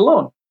paying out the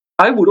loan.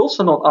 I would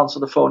also not answer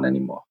the phone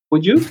anymore.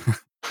 Would you?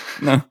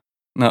 No,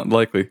 not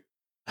likely.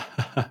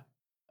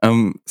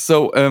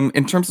 So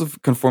in terms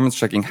of conformance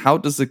checking, how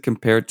does it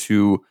compare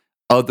to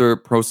other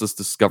process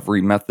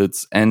discovery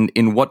methods? And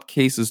in what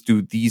cases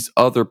do these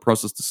other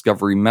process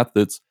discovery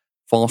methods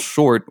fall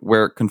short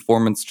where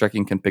conformance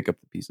checking can pick up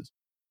the pieces?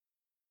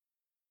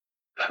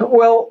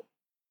 Well,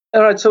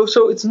 all right.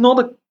 So it's not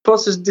a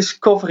process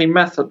discovery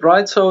method,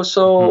 right?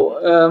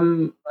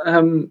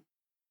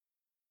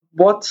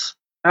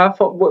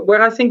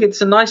 Where I think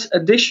it's a nice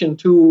addition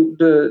to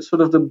the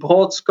sort of the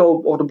broad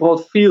scope or the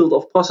broad field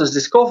of process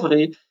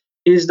discovery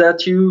is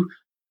that you,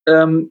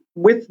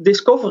 with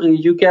discovery,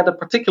 you get a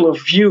particular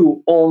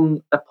view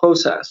on a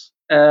process,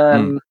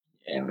 and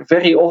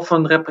very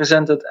often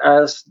represented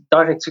as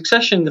direct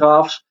succession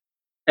graphs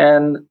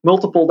and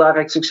multiple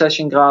direct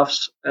succession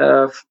graphs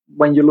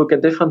when you look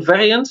at different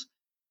variants.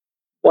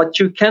 What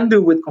you can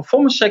do with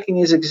conformance checking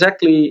is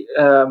exactly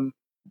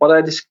what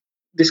I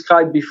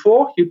described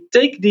before. You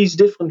take these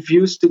different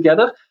views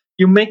together,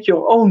 you make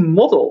your own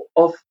model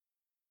of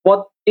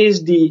what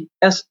is the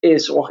as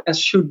is or as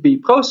should be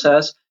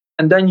process,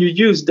 and then you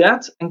use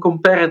that and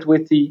compare it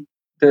with the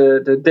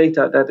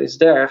data that is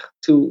there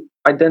to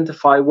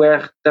identify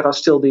where there are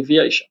still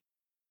deviations.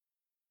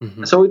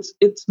 So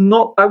it's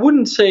not. I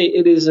wouldn't say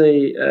it is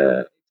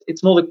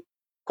it's not a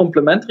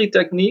complementary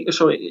technique.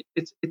 Sorry,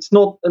 it's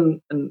not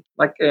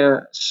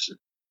it's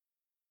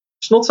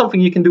not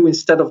something you can do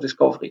instead of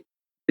discovery.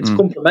 It's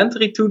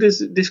complementary to this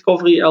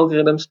discovery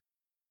algorithms,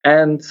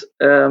 and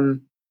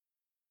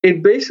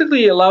it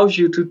basically allows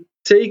you to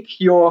take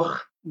your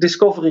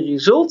discovery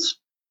results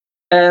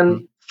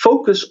and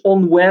focus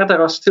on where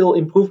there are still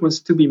improvements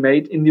to be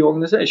made in the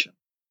organization.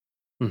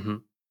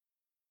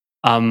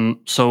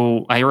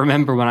 So I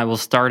remember when I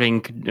was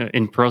starting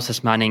in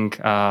process mining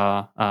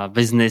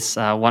business,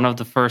 one of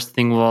the first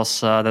things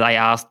was that I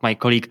asked my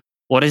colleague,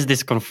 "What is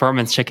this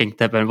conformance checking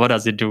tab and what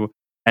does it do?"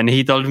 And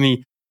he told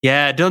me,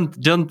 "Yeah,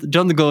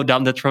 don't go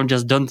down that road.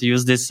 Just don't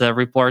use this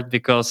report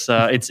because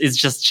it's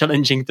just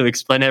challenging to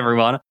explain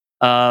everyone."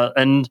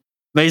 And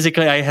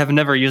basically, I have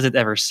never used it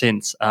ever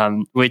since,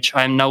 which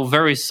I'm now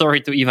very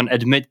sorry to even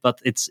admit, but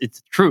it's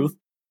the truth.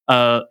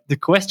 The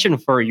question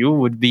for you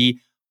would be,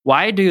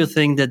 why do you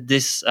think that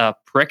this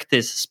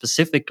practice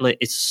specifically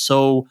is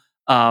so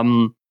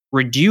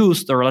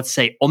reduced, or let's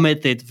say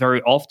omitted,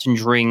 very often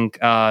during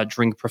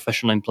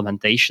professional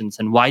implementations?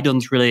 And why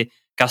don't really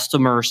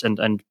customers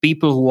and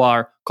people who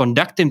are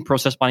conducting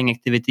process mining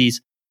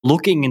activities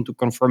looking into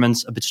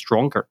conformance a bit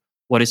stronger?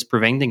 What is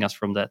preventing us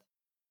from that?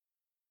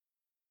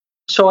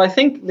 So I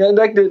think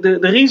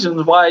the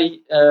reasons why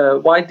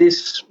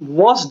this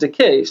was the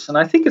case, and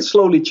I think it's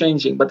slowly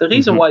changing, but the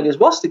reason why this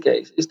was the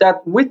case is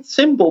that with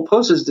simple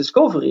process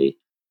discovery,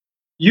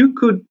 you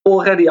could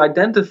already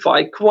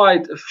identify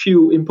quite a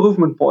few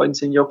improvement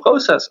points in your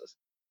processes.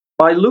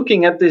 By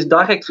looking at this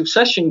direct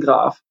succession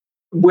graph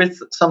with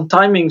some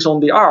timings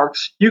on the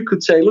arcs, you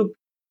could say, look,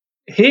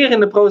 here in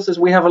the process,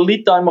 we have a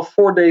lead time of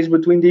 4 days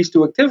between these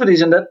two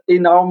activities, and that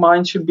in our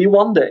mind should be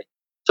 1 day.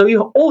 So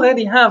you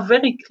already have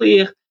very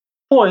clear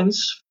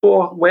points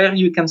for where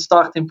you can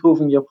start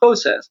improving your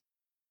process.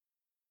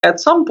 At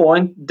some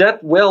point,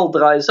 that well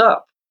dries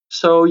up.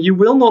 So you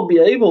will not be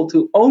able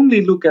to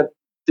only look at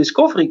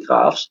discovery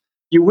graphs.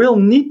 You will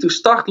need to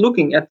start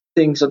looking at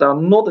things that are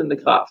not in the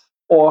graph,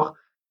 or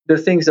the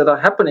things that are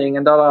happening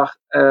and that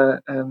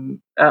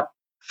are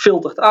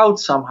filtered out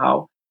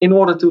somehow, in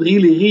order to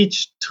really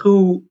reach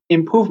true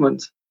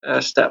improvement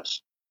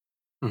steps.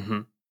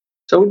 Mm-hmm.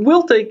 So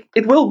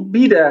it will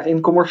be there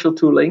in commercial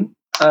tooling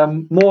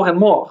more and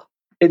more.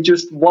 It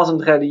just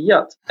wasn't ready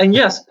yet. And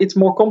yes, it's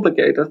more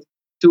complicated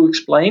to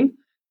explain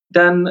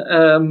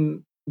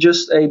than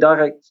just a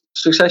direct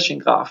succession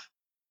graph.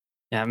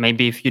 Yeah,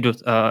 maybe if you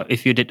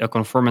did a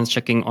conformance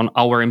checking on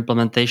our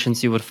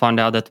implementations, you would find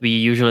out that we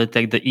usually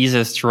take the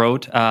easiest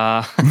road.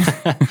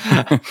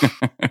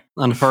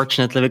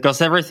 Unfortunately,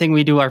 because everything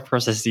we do are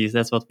processes.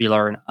 That's what we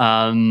learn.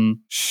 Don't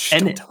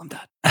tell them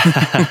that.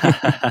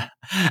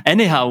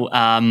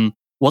 Anyhow,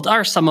 what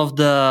are some of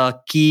the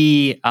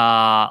key,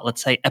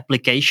 let's say,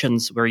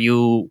 applications where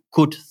you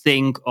could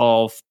think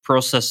of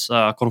process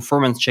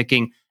conformance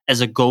checking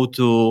as a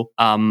go-to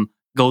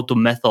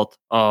method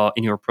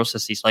in your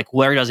processes? Like,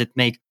 where does it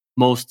make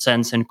most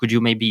sense? And could you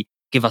maybe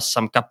give us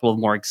some couple of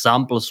more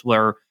examples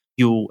where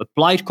you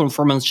applied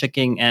conformance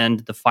checking and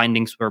the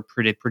findings were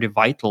pretty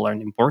vital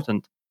and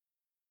important?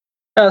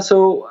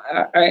 So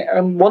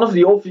one of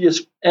the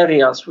obvious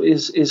areas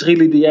is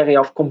really the area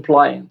of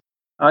compliance,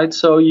 right?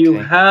 So you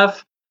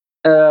have,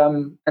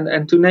 and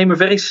to name a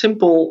very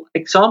simple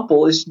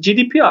example is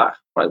GDPR,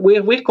 right?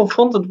 We're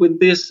confronted with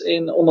this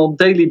on a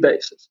daily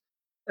basis.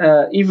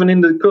 Even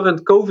in the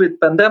current COVID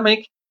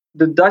pandemic,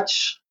 the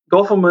Dutch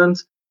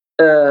government,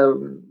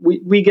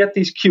 we get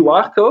these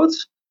QR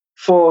codes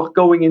for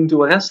going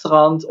into a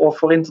restaurant or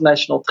for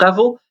international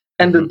travel.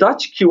 And the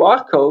Dutch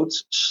QR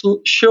codes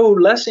show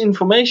less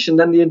information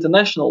than the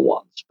international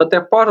ones, but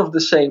they're part of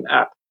the same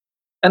app.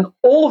 And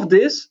all of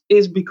this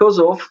is because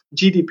of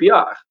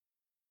GDPR.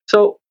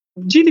 So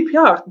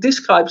GDPR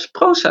describes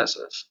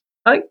processes.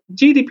 Right?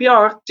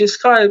 GDPR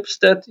describes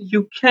that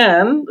you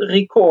can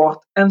record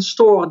and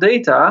store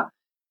data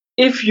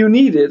if you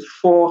need it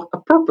for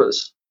a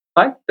purpose.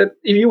 Right? That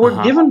if you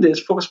were given this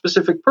for a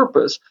specific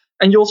purpose,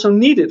 and you also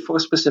need it for a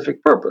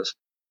specific purpose.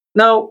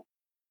 Now,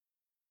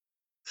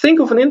 think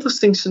of an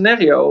interesting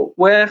scenario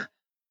where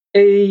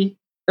a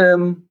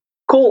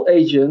call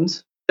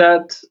agent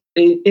that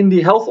in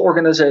the health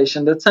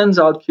organization that sends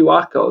out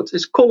QR codes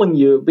is calling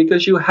you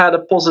because you had a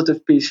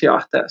positive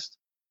PCR test.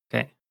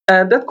 Okay.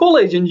 And that call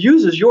agent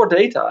uses your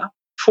data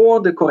for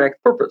the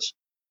correct purpose.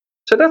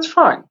 So that's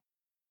fine.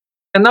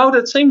 And now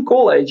that same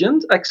call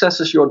agent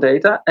accesses your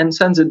data and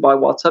sends it by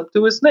WhatsApp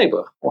to his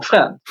neighbor or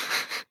friend.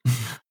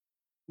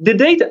 The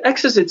data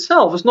access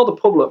itself is not a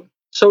problem.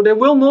 So there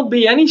will not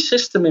be any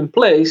system in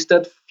place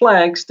that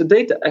flags the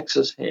data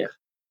access here.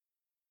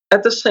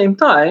 At the same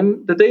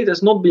time, the data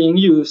is not being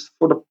used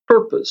for the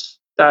purpose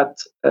that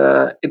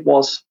it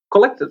was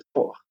collected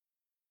for.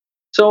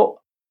 So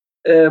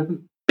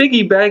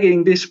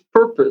piggybacking this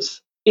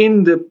purpose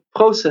in the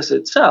process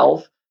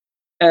itself,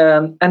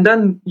 and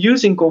then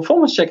using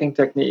conformance checking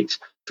techniques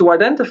to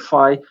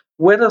identify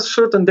whether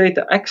certain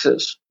data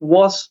access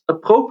was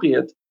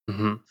appropriate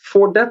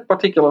for that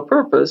particular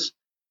purpose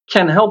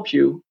can help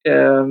you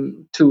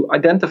to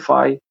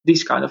identify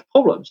these kind of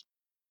problems.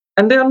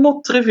 And they are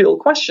not trivial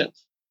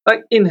questions.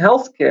 Like in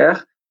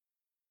healthcare,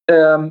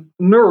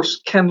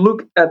 nurse can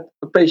look at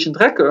the patient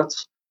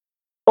records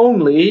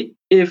only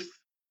if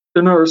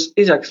the nurse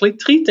is actually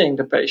treating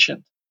the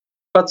patient.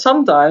 But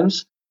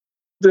sometimes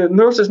the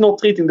nurse is not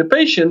treating the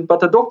patient, but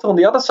the doctor on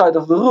the other side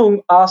of the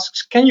room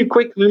asks, can you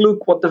quickly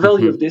look what the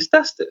value of this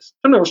test is?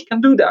 The nurse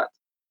can do that.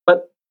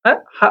 But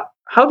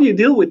how do you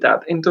deal with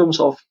that in terms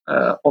of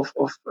a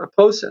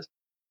process?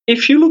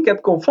 If you look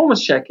at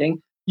conformance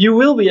checking, you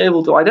will be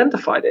able to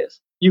identify this.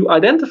 You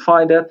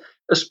identify that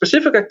a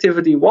specific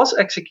activity was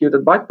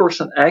executed by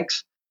person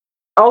X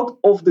out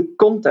of the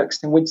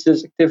context in which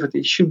this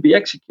activity should be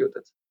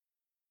executed.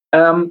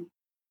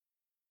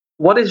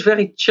 What is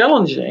very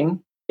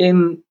challenging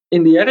in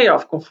the area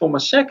of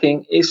conformance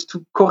checking is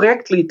to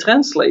correctly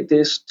translate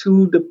this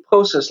to the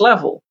process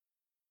level.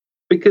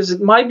 Because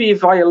it might be a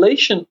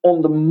violation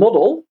on the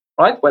model,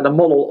 right, where the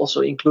model also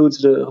includes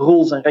the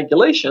rules and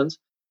regulations,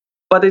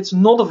 but it's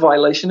not a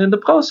violation in the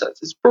process.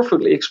 It's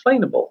perfectly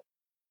explainable.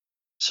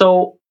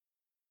 So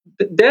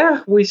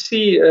there we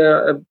see,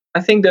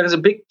 I think there is a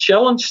big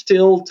challenge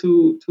still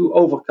to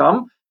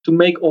overcome, to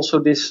make also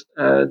this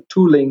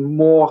tooling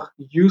more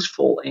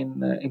useful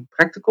in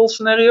practical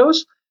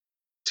scenarios,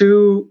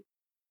 to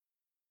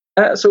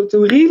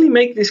really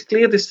make this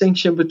clear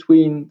distinction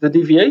between the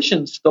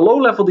deviations, the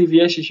low-level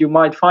deviations you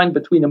might find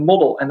between a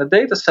model and a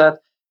data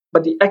set,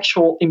 but the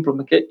actual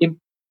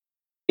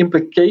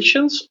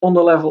implications on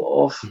the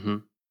level of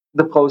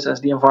the process,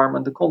 the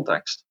environment, the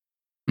context.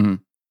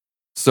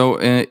 So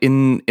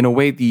in a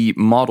way, the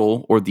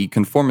model or the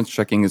conformance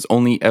checking is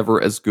only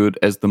ever as good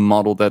as the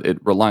model that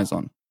it relies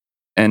on.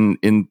 And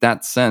in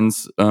that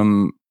sense,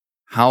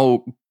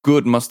 how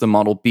good must the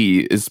model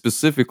be is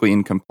specifically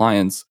in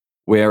compliance,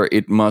 where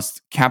it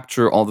must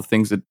capture all the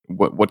things that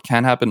what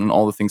can happen and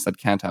all the things that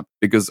can't happen.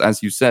 Because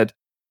as you said,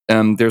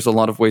 there's a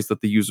lot of ways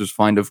that the users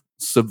find of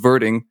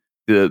subverting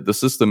the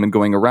system and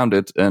going around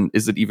it. And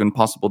is it even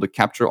possible to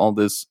capture all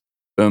this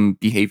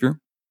behavior?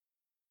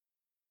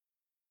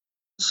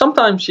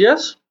 Sometimes,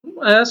 yes.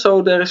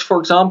 So there is, for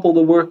example,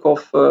 the work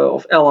of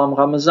Elham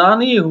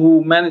Ramazani,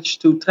 who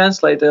managed to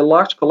translate a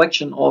large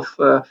collection of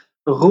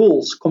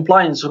rules,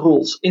 compliance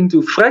rules,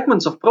 into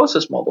fragments of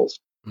process models,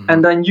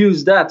 and then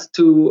use that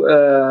to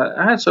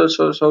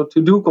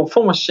to do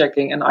conformance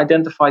checking and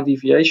identify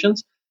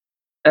deviations.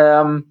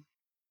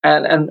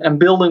 And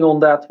building on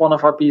that, one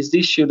of our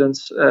PhD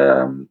students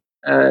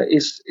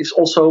is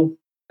also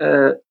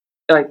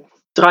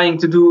trying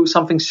to do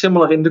something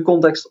similar in the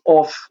context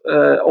of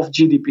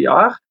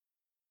GDPR.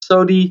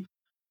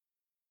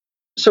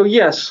 So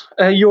yes,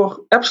 you're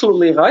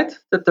absolutely right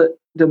that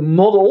the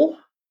model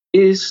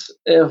is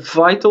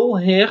vital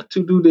here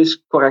to do this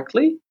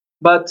correctly.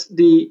 But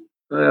the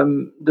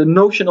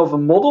notion of a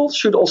model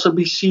should also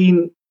be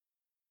seen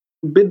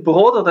a bit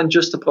broader than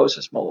just a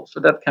process model. So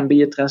that can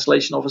be a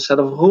translation of a set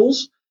of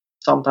rules,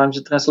 sometimes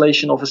a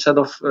translation of a set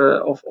of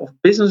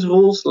business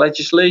rules,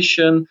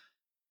 legislation,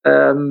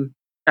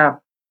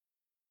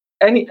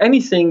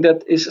 anything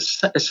that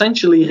is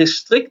essentially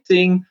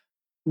restricting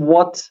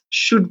what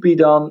should be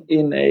done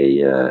in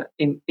a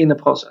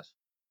process.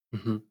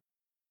 Mm-hmm.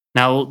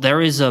 Now,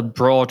 there is a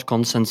broad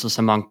consensus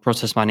among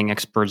process mining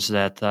experts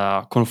that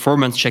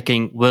conformance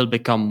checking will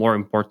become more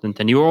important.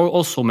 And you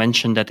also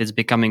mentioned that it's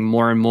becoming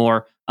more and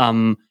more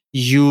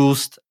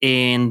used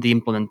in the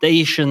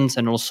implementations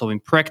and also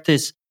in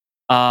practice.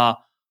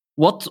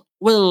 What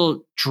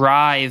will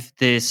drive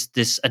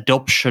this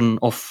adoption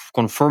of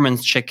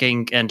conformance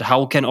checking, and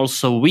how can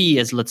also we,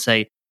 as let's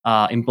say,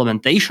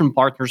 implementation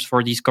partners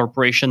for these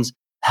corporations,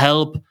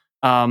 help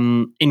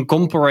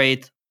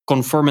incorporate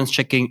conformance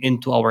checking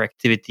into our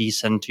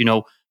activities and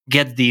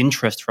get the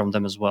interest from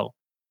them as well?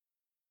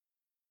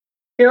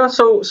 Yeah,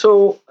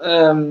 so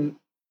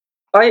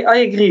I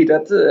agree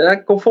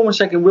that conformance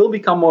checking will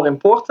become more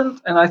important,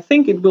 and I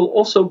think it will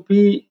also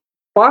be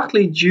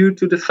partly due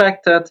to the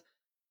fact that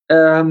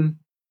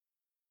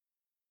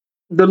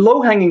the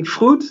low-hanging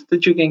fruit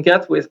that you can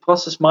get with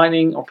process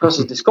mining or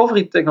process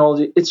discovery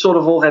technology, it's sort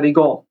of already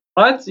gone,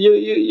 right?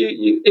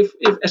 If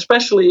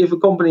especially if a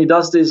company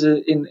does this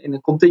in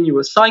a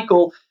continuous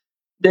cycle,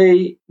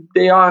 they've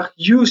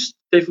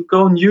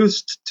grown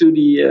used to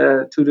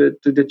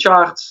the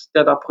charts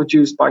that are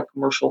produced by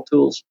commercial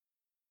tools,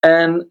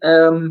 and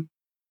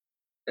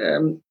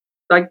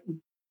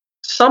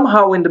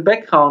somehow in the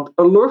background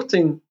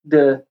alerting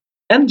the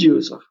end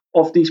user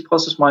of these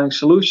process mining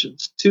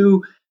solutions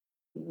to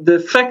the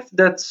fact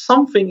that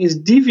something is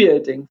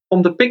deviating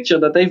from the picture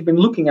that they've been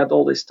looking at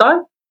all this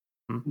time.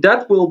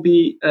 That will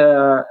be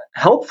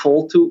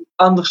helpful to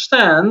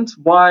understand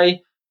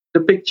why the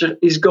picture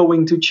is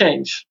going to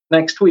change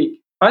next week,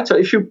 right? So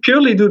if you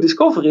purely do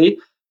discovery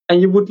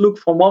and you would look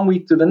from 1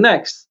 week to the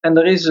next, and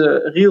there is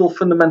a real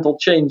fundamental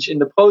change in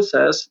the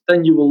process,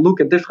 then you will look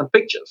at different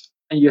pictures,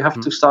 and you have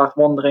to start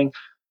wondering,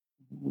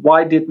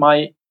 why did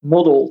my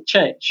model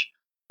change?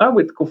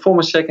 With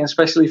conformance checking,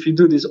 especially if you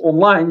do this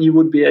online, you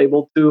would be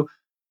able to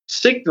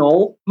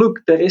signal,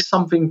 look, there is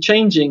something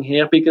changing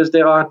here because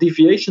there are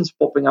deviations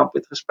popping up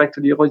with respect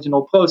to the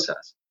original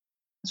process.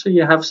 So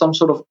you have some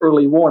sort of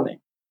early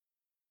warning.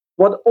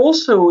 What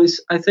also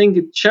is, I think,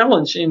 a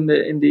challenge in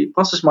the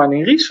process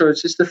mining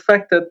research is the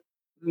fact that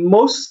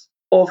most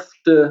of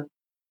the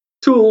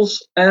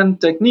tools and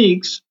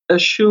techniques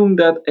assume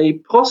that a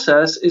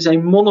process is a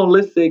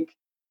monolithic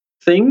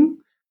thing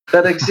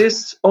that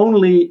exists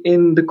only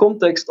in the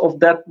context of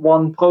that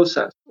one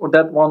process or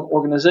that one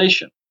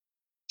organization.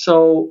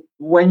 So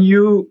when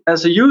you,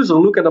 as a user,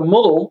 look at a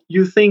model,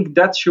 you think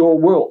that's your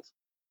world.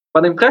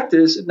 But in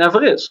practice, it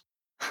never is.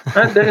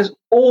 Right? There is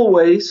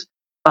always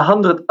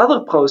 100 other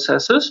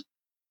processes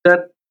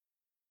that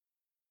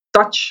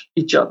touch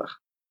each other.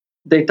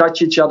 They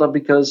touch each other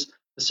because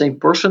the same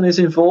person is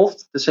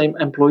involved, the same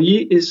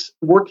employee is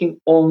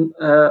working on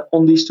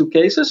these two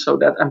cases, so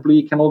that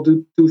employee cannot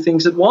do two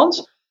things at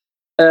once.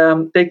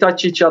 They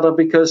touch each other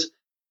because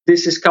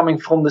this is coming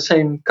from the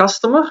same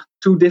customer,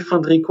 two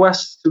different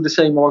requests to the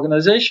same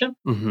organization.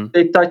 Mm-hmm.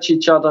 They touch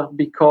each other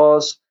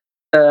because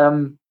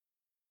a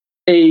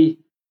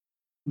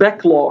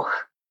backlog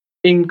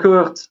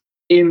incurred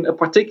in a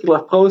particular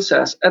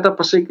process at a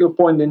particular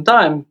point in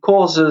time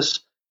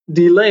causes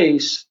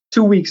delays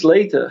 2 weeks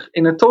later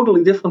in a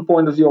totally different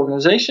point of the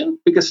organization,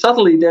 because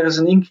suddenly there is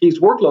an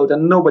increased workload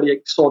and nobody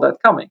saw that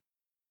coming.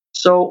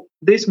 So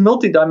this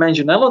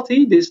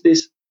multidimensionality, this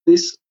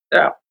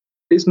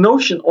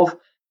notion of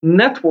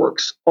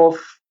networks of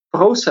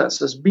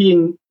processes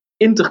being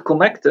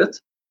interconnected,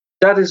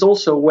 that is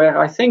also where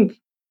I think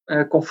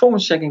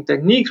conformance checking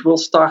techniques will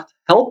start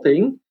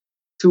helping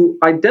to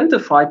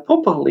identify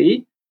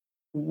properly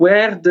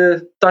where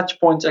the touch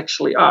points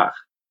actually are.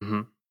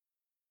 Mm-hmm.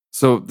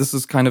 So this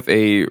is kind of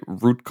a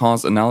root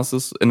cause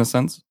analysis in a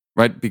sense,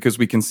 right? Because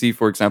we can see,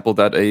 for example,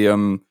 that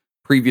a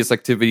previous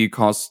activity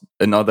caused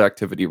another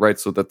activity, right?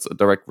 So that's a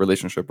direct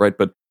relationship, right?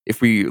 But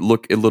if we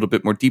look a little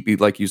bit more deeply,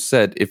 like you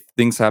said, if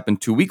things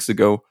happened 2 weeks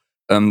ago,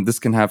 this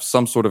can have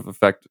some sort of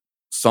effect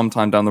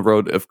sometime down the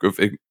road of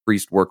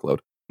increased workload.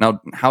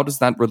 Now, how does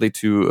that relate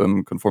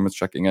to conformance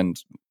checking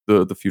and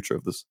the future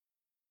of this?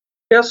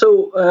 Yeah,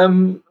 so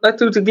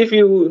to give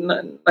you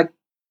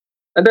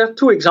there are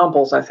two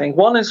examples, I think.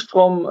 One is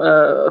from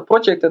a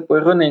project that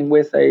we're running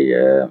with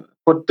a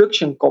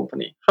production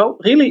company. So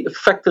really a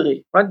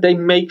factory, right? They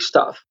make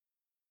stuff.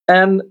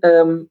 And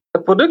a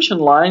production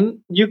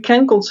line, you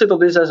can consider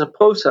this as a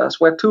process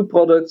where two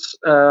products,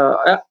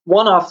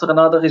 one after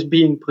another, is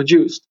being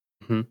produced.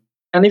 Mm-hmm.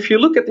 And if you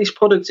look at these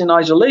products in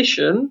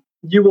isolation,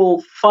 you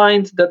will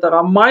find that there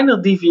are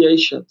minor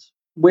deviations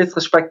with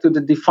respect to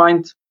the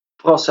defined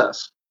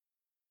process.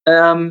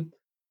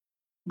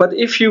 But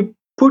if you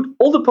put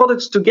all the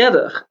products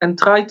together and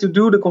try to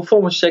do the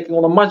conformance checking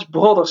on a much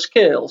broader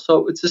scale,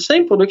 so it's the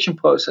same production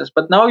process,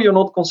 but now you're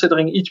not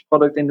considering each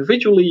product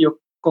individually, you're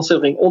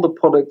considering all the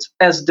products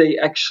as they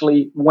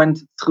actually went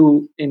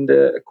through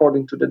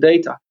according to the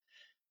data,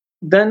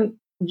 then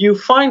you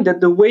find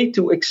that the way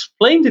to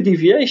explain the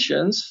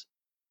deviations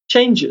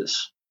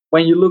changes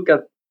when you look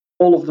at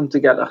all of them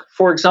together.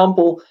 For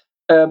example,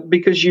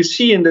 because you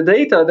see in the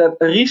data that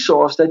a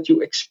resource that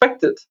you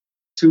expected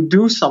to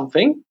do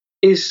something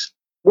is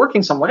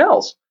working somewhere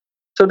else.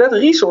 So that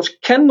resource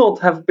cannot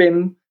have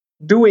been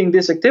doing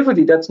this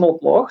activity that's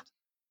not logged.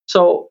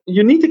 So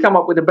you need to come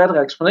up with a better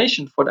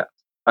explanation for that,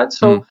 right?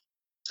 So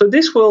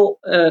it's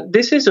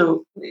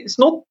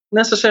not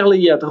necessarily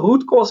yet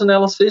root cause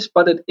analysis,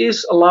 but it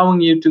is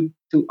allowing you to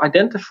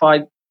identify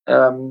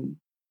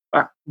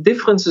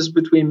differences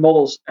between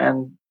models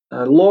and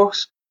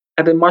logs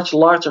at a much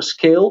larger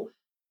scale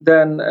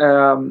than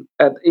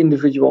at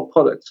individual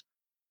products.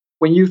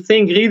 When you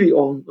think really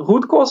on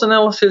root cause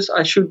analysis,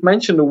 I should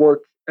mention the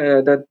work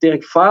that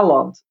Dirk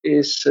Vaarland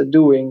is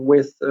doing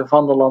with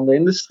Van der Lande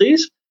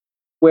Industries,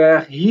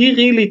 where he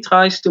really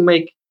tries to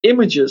make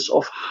images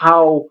of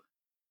how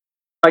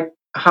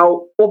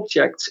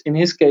objects, in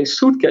his case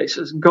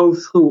suitcases, go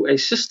through a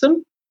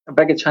system, a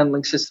baggage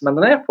handling system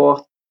at an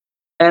airport,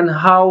 and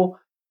how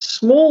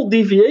small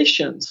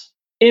deviations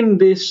in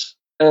this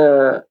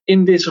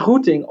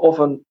routing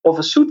of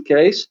a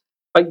suitcase,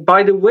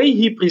 by the way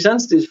he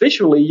presents this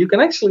visually, you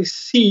can actually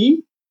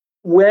see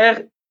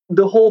where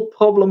the whole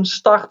problem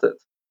started.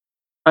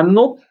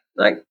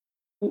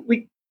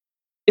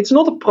 It's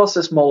not a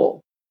process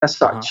model as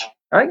such,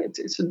 right?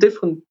 It's a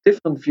different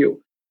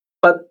view,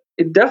 but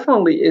it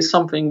definitely is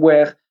something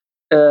where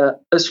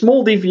a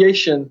small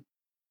deviation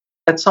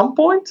at some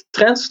point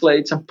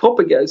translates and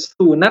propagates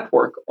through a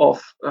network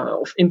of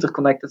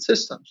interconnected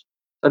systems.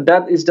 So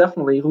that is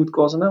definitely root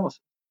cause analysis.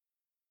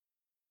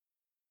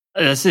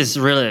 This is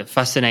really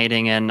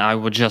fascinating, and I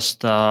would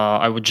just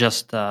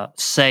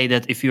say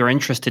that if you're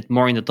interested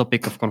more in the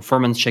topic of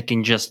conformance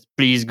checking, just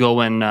please go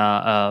and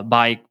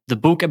buy the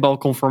book about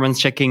conformance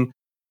checking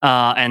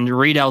and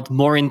read out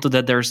more into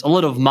that. There's a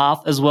lot of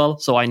math as well,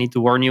 so I need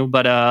to warn you,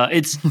 but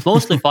it's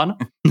mostly fun.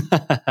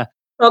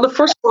 Well, the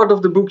first part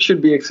of the book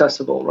should be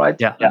accessible, right?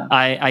 Yeah.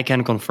 I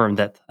can confirm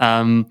that.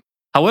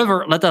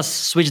 However, let us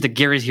switch the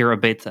gears here a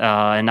bit,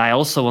 and I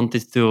also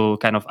wanted to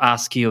kind of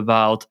ask you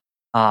about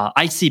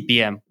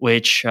ICPM,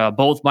 which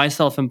both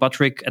myself and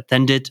Patrick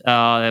attended,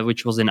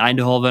 which was in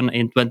Eindhoven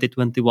in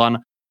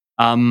 2021.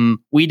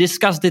 We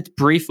discussed it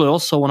briefly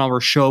also on our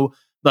show,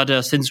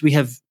 but since we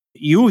have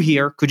you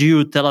here, could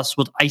you tell us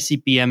what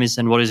ICPM is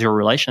and what is your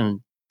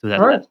relation to that?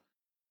 All right.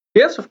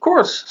 Yes, of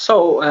course.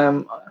 So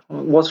it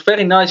was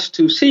very nice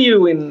to see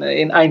you in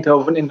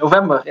Eindhoven in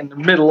November, in the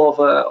middle of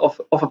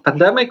a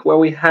pandemic, where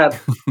we had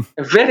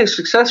a very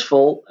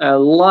successful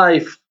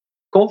live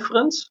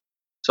conference.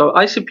 So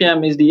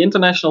ICPM is the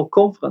International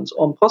Conference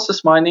on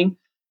Process Mining.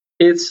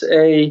 It's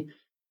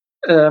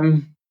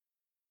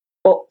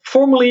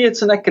formally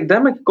it's an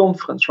academic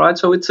conference, right?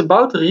 So it's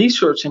about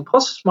research in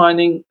process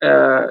mining.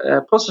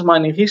 Process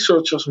mining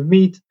researchers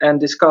meet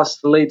and discuss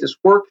the latest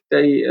work.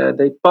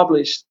 They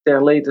publish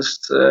their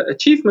latest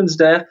achievements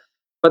there.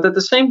 But at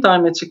the same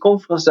time, it's a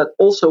conference that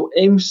also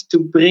aims to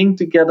bring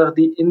together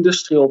the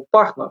industrial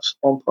partners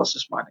on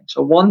process mining.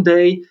 So one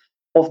day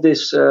of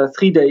this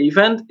 3-day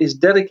event is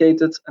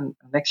dedicated, and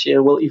next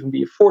year will even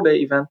be a 4-day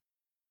event.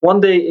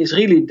 One day is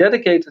really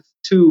dedicated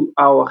to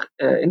our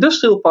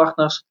industrial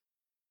partners.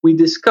 We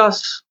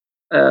discuss,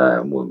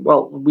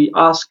 we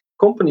ask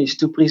companies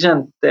to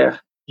present their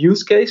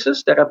use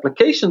cases, their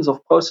applications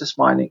of process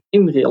mining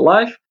in real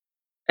life.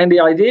 And the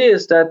idea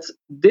is that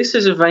this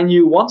is a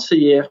venue once a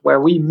year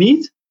where we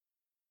meet.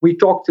 We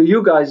talk to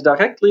you guys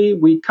directly.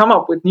 We come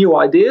up with new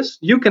ideas.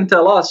 You can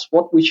tell us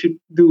what we should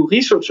do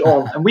research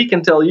on, and we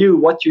can tell you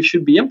what you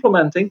should be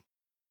implementing.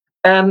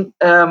 And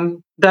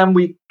then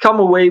we come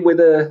away with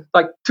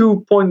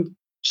 2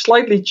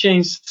 slightly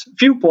changed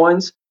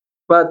viewpoints,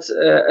 but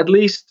at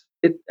least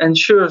it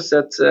ensures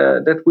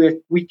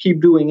that we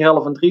keep doing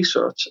relevant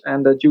research,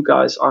 and that you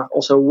guys are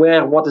also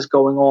aware what is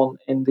going on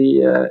in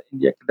the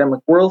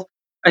academic world.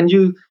 And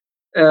you,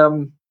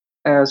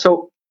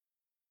 so.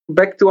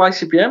 Back to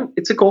ICPM,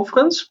 it's a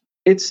conference.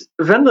 It's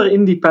vendor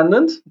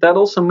independent. That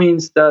also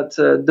means that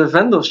the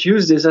vendors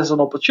use this as an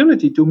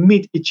opportunity to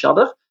meet each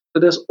other.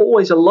 but there's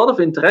always a lot of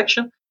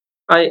interaction.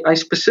 I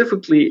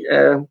specifically,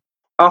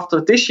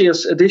 after this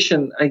year's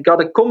edition, I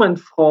got a comment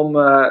from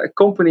a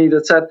company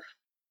that said,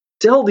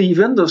 tell the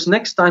vendors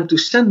next time to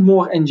send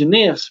more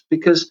engineers,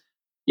 because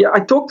I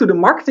talked to the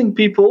marketing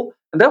people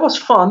and that was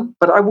fun,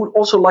 but I would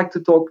also like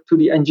to talk to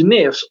the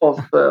engineers of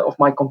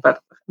my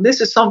competitor. This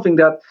is something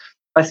that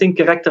I think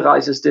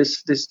characterizes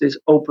this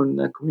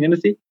open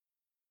community.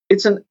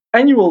 It's an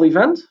annual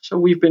event, so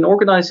we've been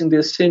organizing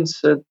this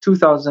since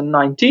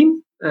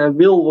 2019.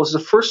 Will was the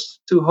first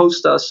to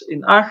host us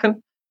in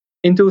Aachen.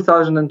 In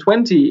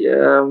 2020,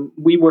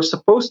 we were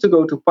supposed to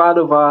go to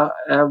Padova,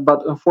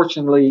 but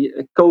unfortunately,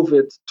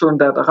 COVID turned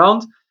that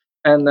around.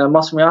 And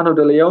Massimiliano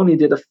De Leoni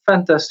did a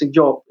fantastic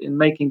job in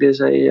making this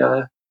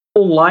a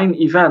online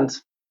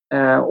event,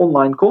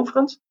 online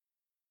conference.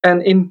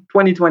 And in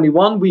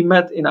 2021, we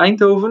met in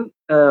Eindhoven.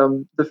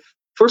 The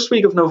first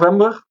week of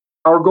November,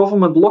 our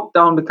government locked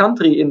down the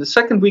country in the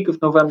second week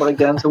of November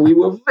again. So we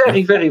were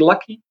very, very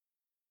lucky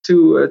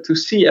to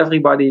see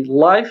everybody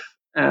live.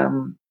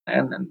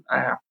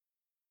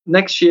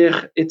 Next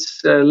year,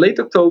 it's late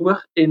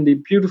October in the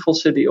beautiful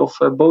city of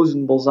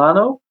Bozen,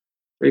 Bolzano.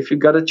 If you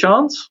got a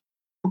chance,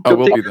 I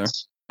will be there.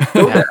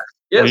 Go there.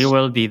 Yes. We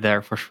will be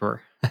there for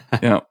sure.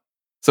 Yeah.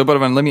 So,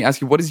 Boudewijn, let me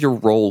ask you, what is your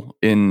role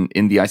in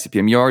the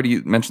ICPM? You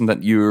already mentioned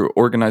that you're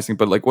organizing,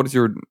 but what is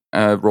your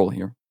role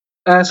here?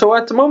 So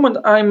at the moment,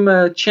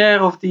 I'm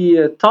chair of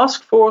the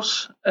task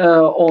force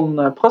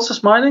on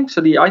process mining.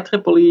 So the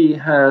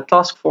IEEE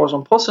task force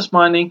on process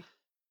mining.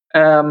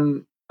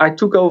 I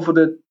took over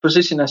the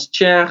position as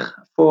chair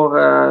from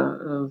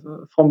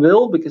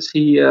Will because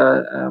he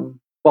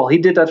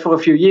did that for a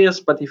few years,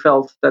 but he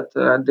felt that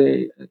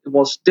it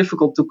was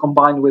difficult to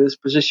combine with his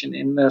position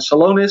in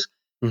Celonis.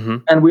 Mm-hmm.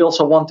 And we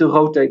also want to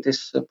rotate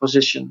this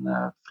position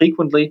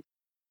frequently.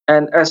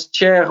 And as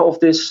chair of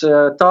this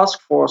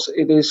task force,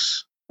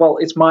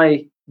 it's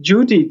my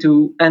duty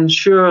to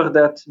ensure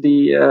that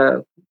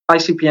the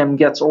ICPM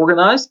gets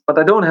organized, but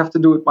I don't have to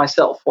do it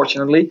myself,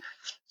 fortunately.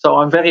 So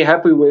I'm very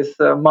happy with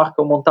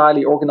Marco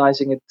Montali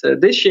organizing it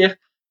this year,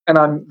 and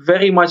I'm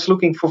very much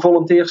looking for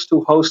volunteers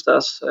to host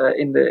us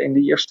in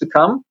the years to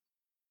come.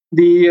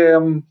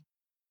 The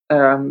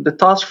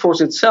task force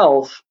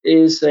itself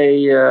is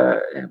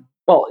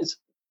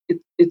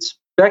it's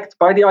backed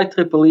by the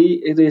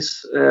IEEE. It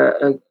is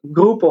a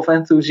group of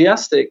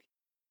enthusiastic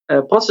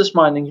process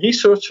mining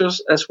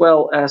researchers as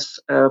well as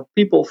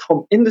people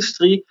from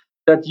industry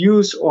that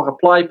use or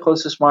apply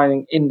process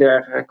mining in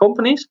their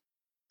companies.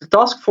 The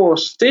task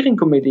force steering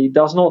committee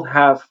does not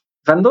have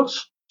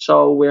vendors,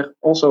 so we're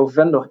also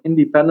vendor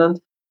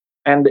independent.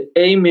 And the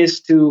aim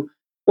is to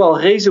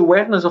raise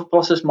awareness of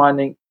process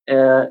mining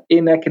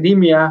in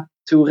academia,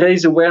 to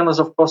raise awareness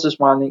of process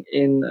mining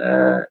in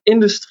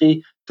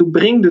industry, to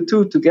bring the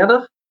two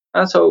together.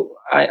 And so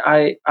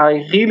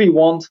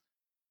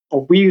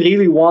we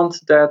really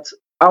want that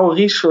our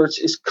research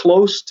is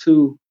close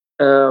to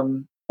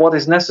what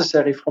is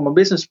necessary from a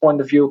business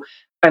point of view,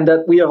 and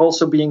that we are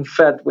also being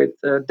fed with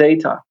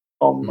data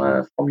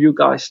from you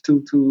guys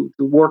to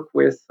work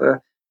with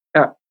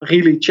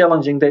really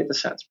challenging data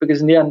sets,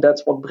 because in the end,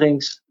 that's what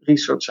brings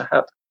research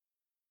ahead.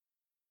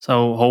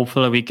 So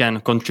hopefully we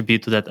can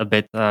contribute to that a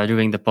bit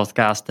during the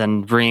podcast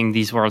and bring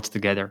these worlds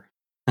together.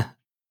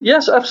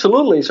 Yes,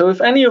 absolutely. So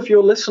if any of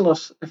your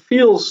listeners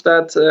feels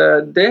that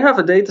they have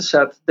a data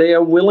set they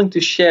are willing to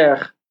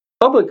share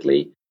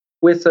publicly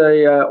with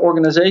a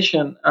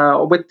organization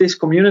or with this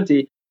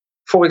community,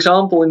 for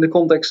example, in the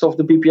context of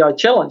the BPI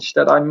Challenge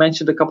that I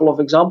mentioned a couple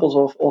of examples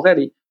of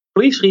already,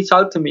 please reach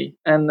out to me,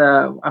 and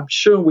I'm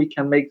sure we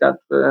can make that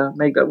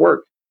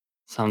work.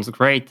 Sounds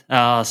great.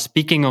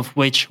 Speaking of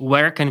which,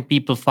 where can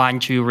people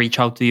find you, reach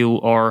out to you,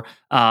 or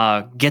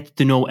get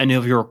to know any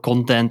of your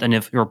content and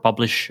if your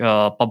published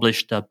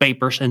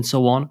papers and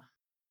so on?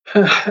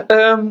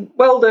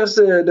 There's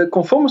the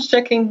conformance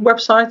checking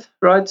website,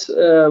 right?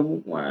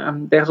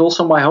 There's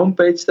also my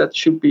homepage that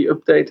should be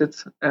updated.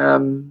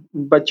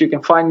 But you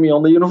can find me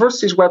on the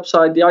university's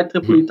website, the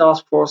IEEE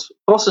Task Force,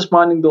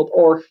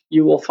 processmining.org.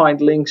 You will find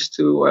links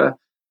to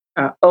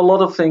a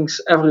lot of things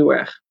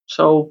everywhere.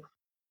 So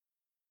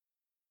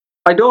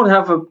I don't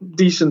have a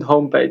decent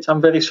homepage.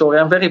 I'm very sorry.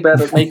 I'm very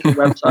bad at making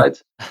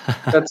websites.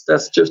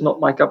 That's just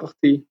not my cup of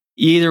tea.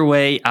 Either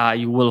way,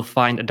 you will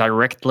find a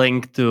direct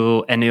link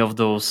to any of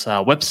those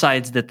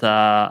websites that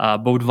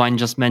Boudewijn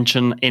just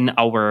mentioned in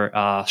our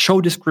show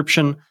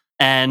description.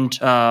 And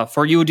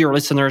for you, dear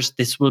listeners,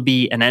 this will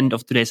be an end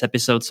of today's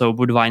episode. So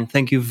Boudewijn,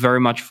 thank you very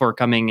much for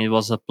coming. It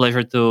was a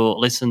pleasure to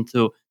listen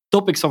to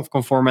topics of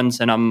conformance.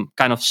 And I'm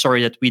kind of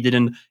sorry that we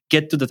didn't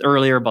get to that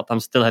earlier, but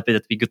I'm still happy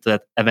that we get to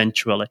that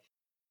eventually.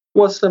 It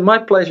was my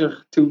pleasure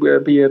to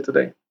be here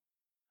today.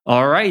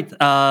 All right.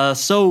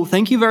 So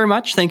thank you very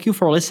much. Thank you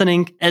for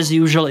listening. As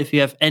usual, if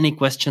you have any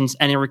questions,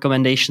 any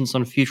recommendations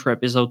on future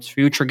episodes,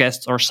 future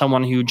guests, or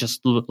someone who you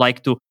just would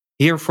like to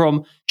hear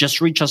from,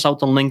 just reach us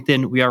out on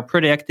LinkedIn. We are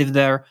pretty active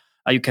there.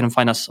 You can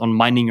find us on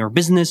Minding Your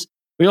Business.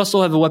 We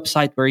also have a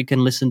website where you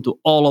can listen to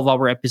all of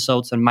our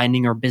episodes on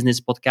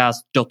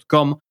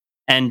mindingyourbusinesspodcast.com.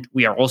 And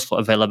we are also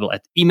available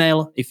at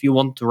email if you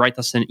want to write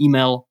us an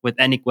email with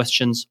any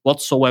questions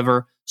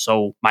whatsoever.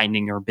 So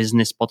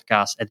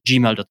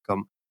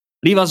mindingyourbusinesspodcast@gmail.com.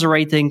 Leave us a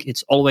rating.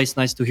 It's always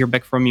nice to hear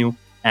back from you.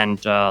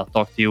 And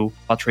talk to you,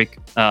 Patrick,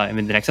 in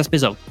the next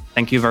episode.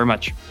 Thank you very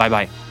much.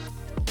 Bye-bye.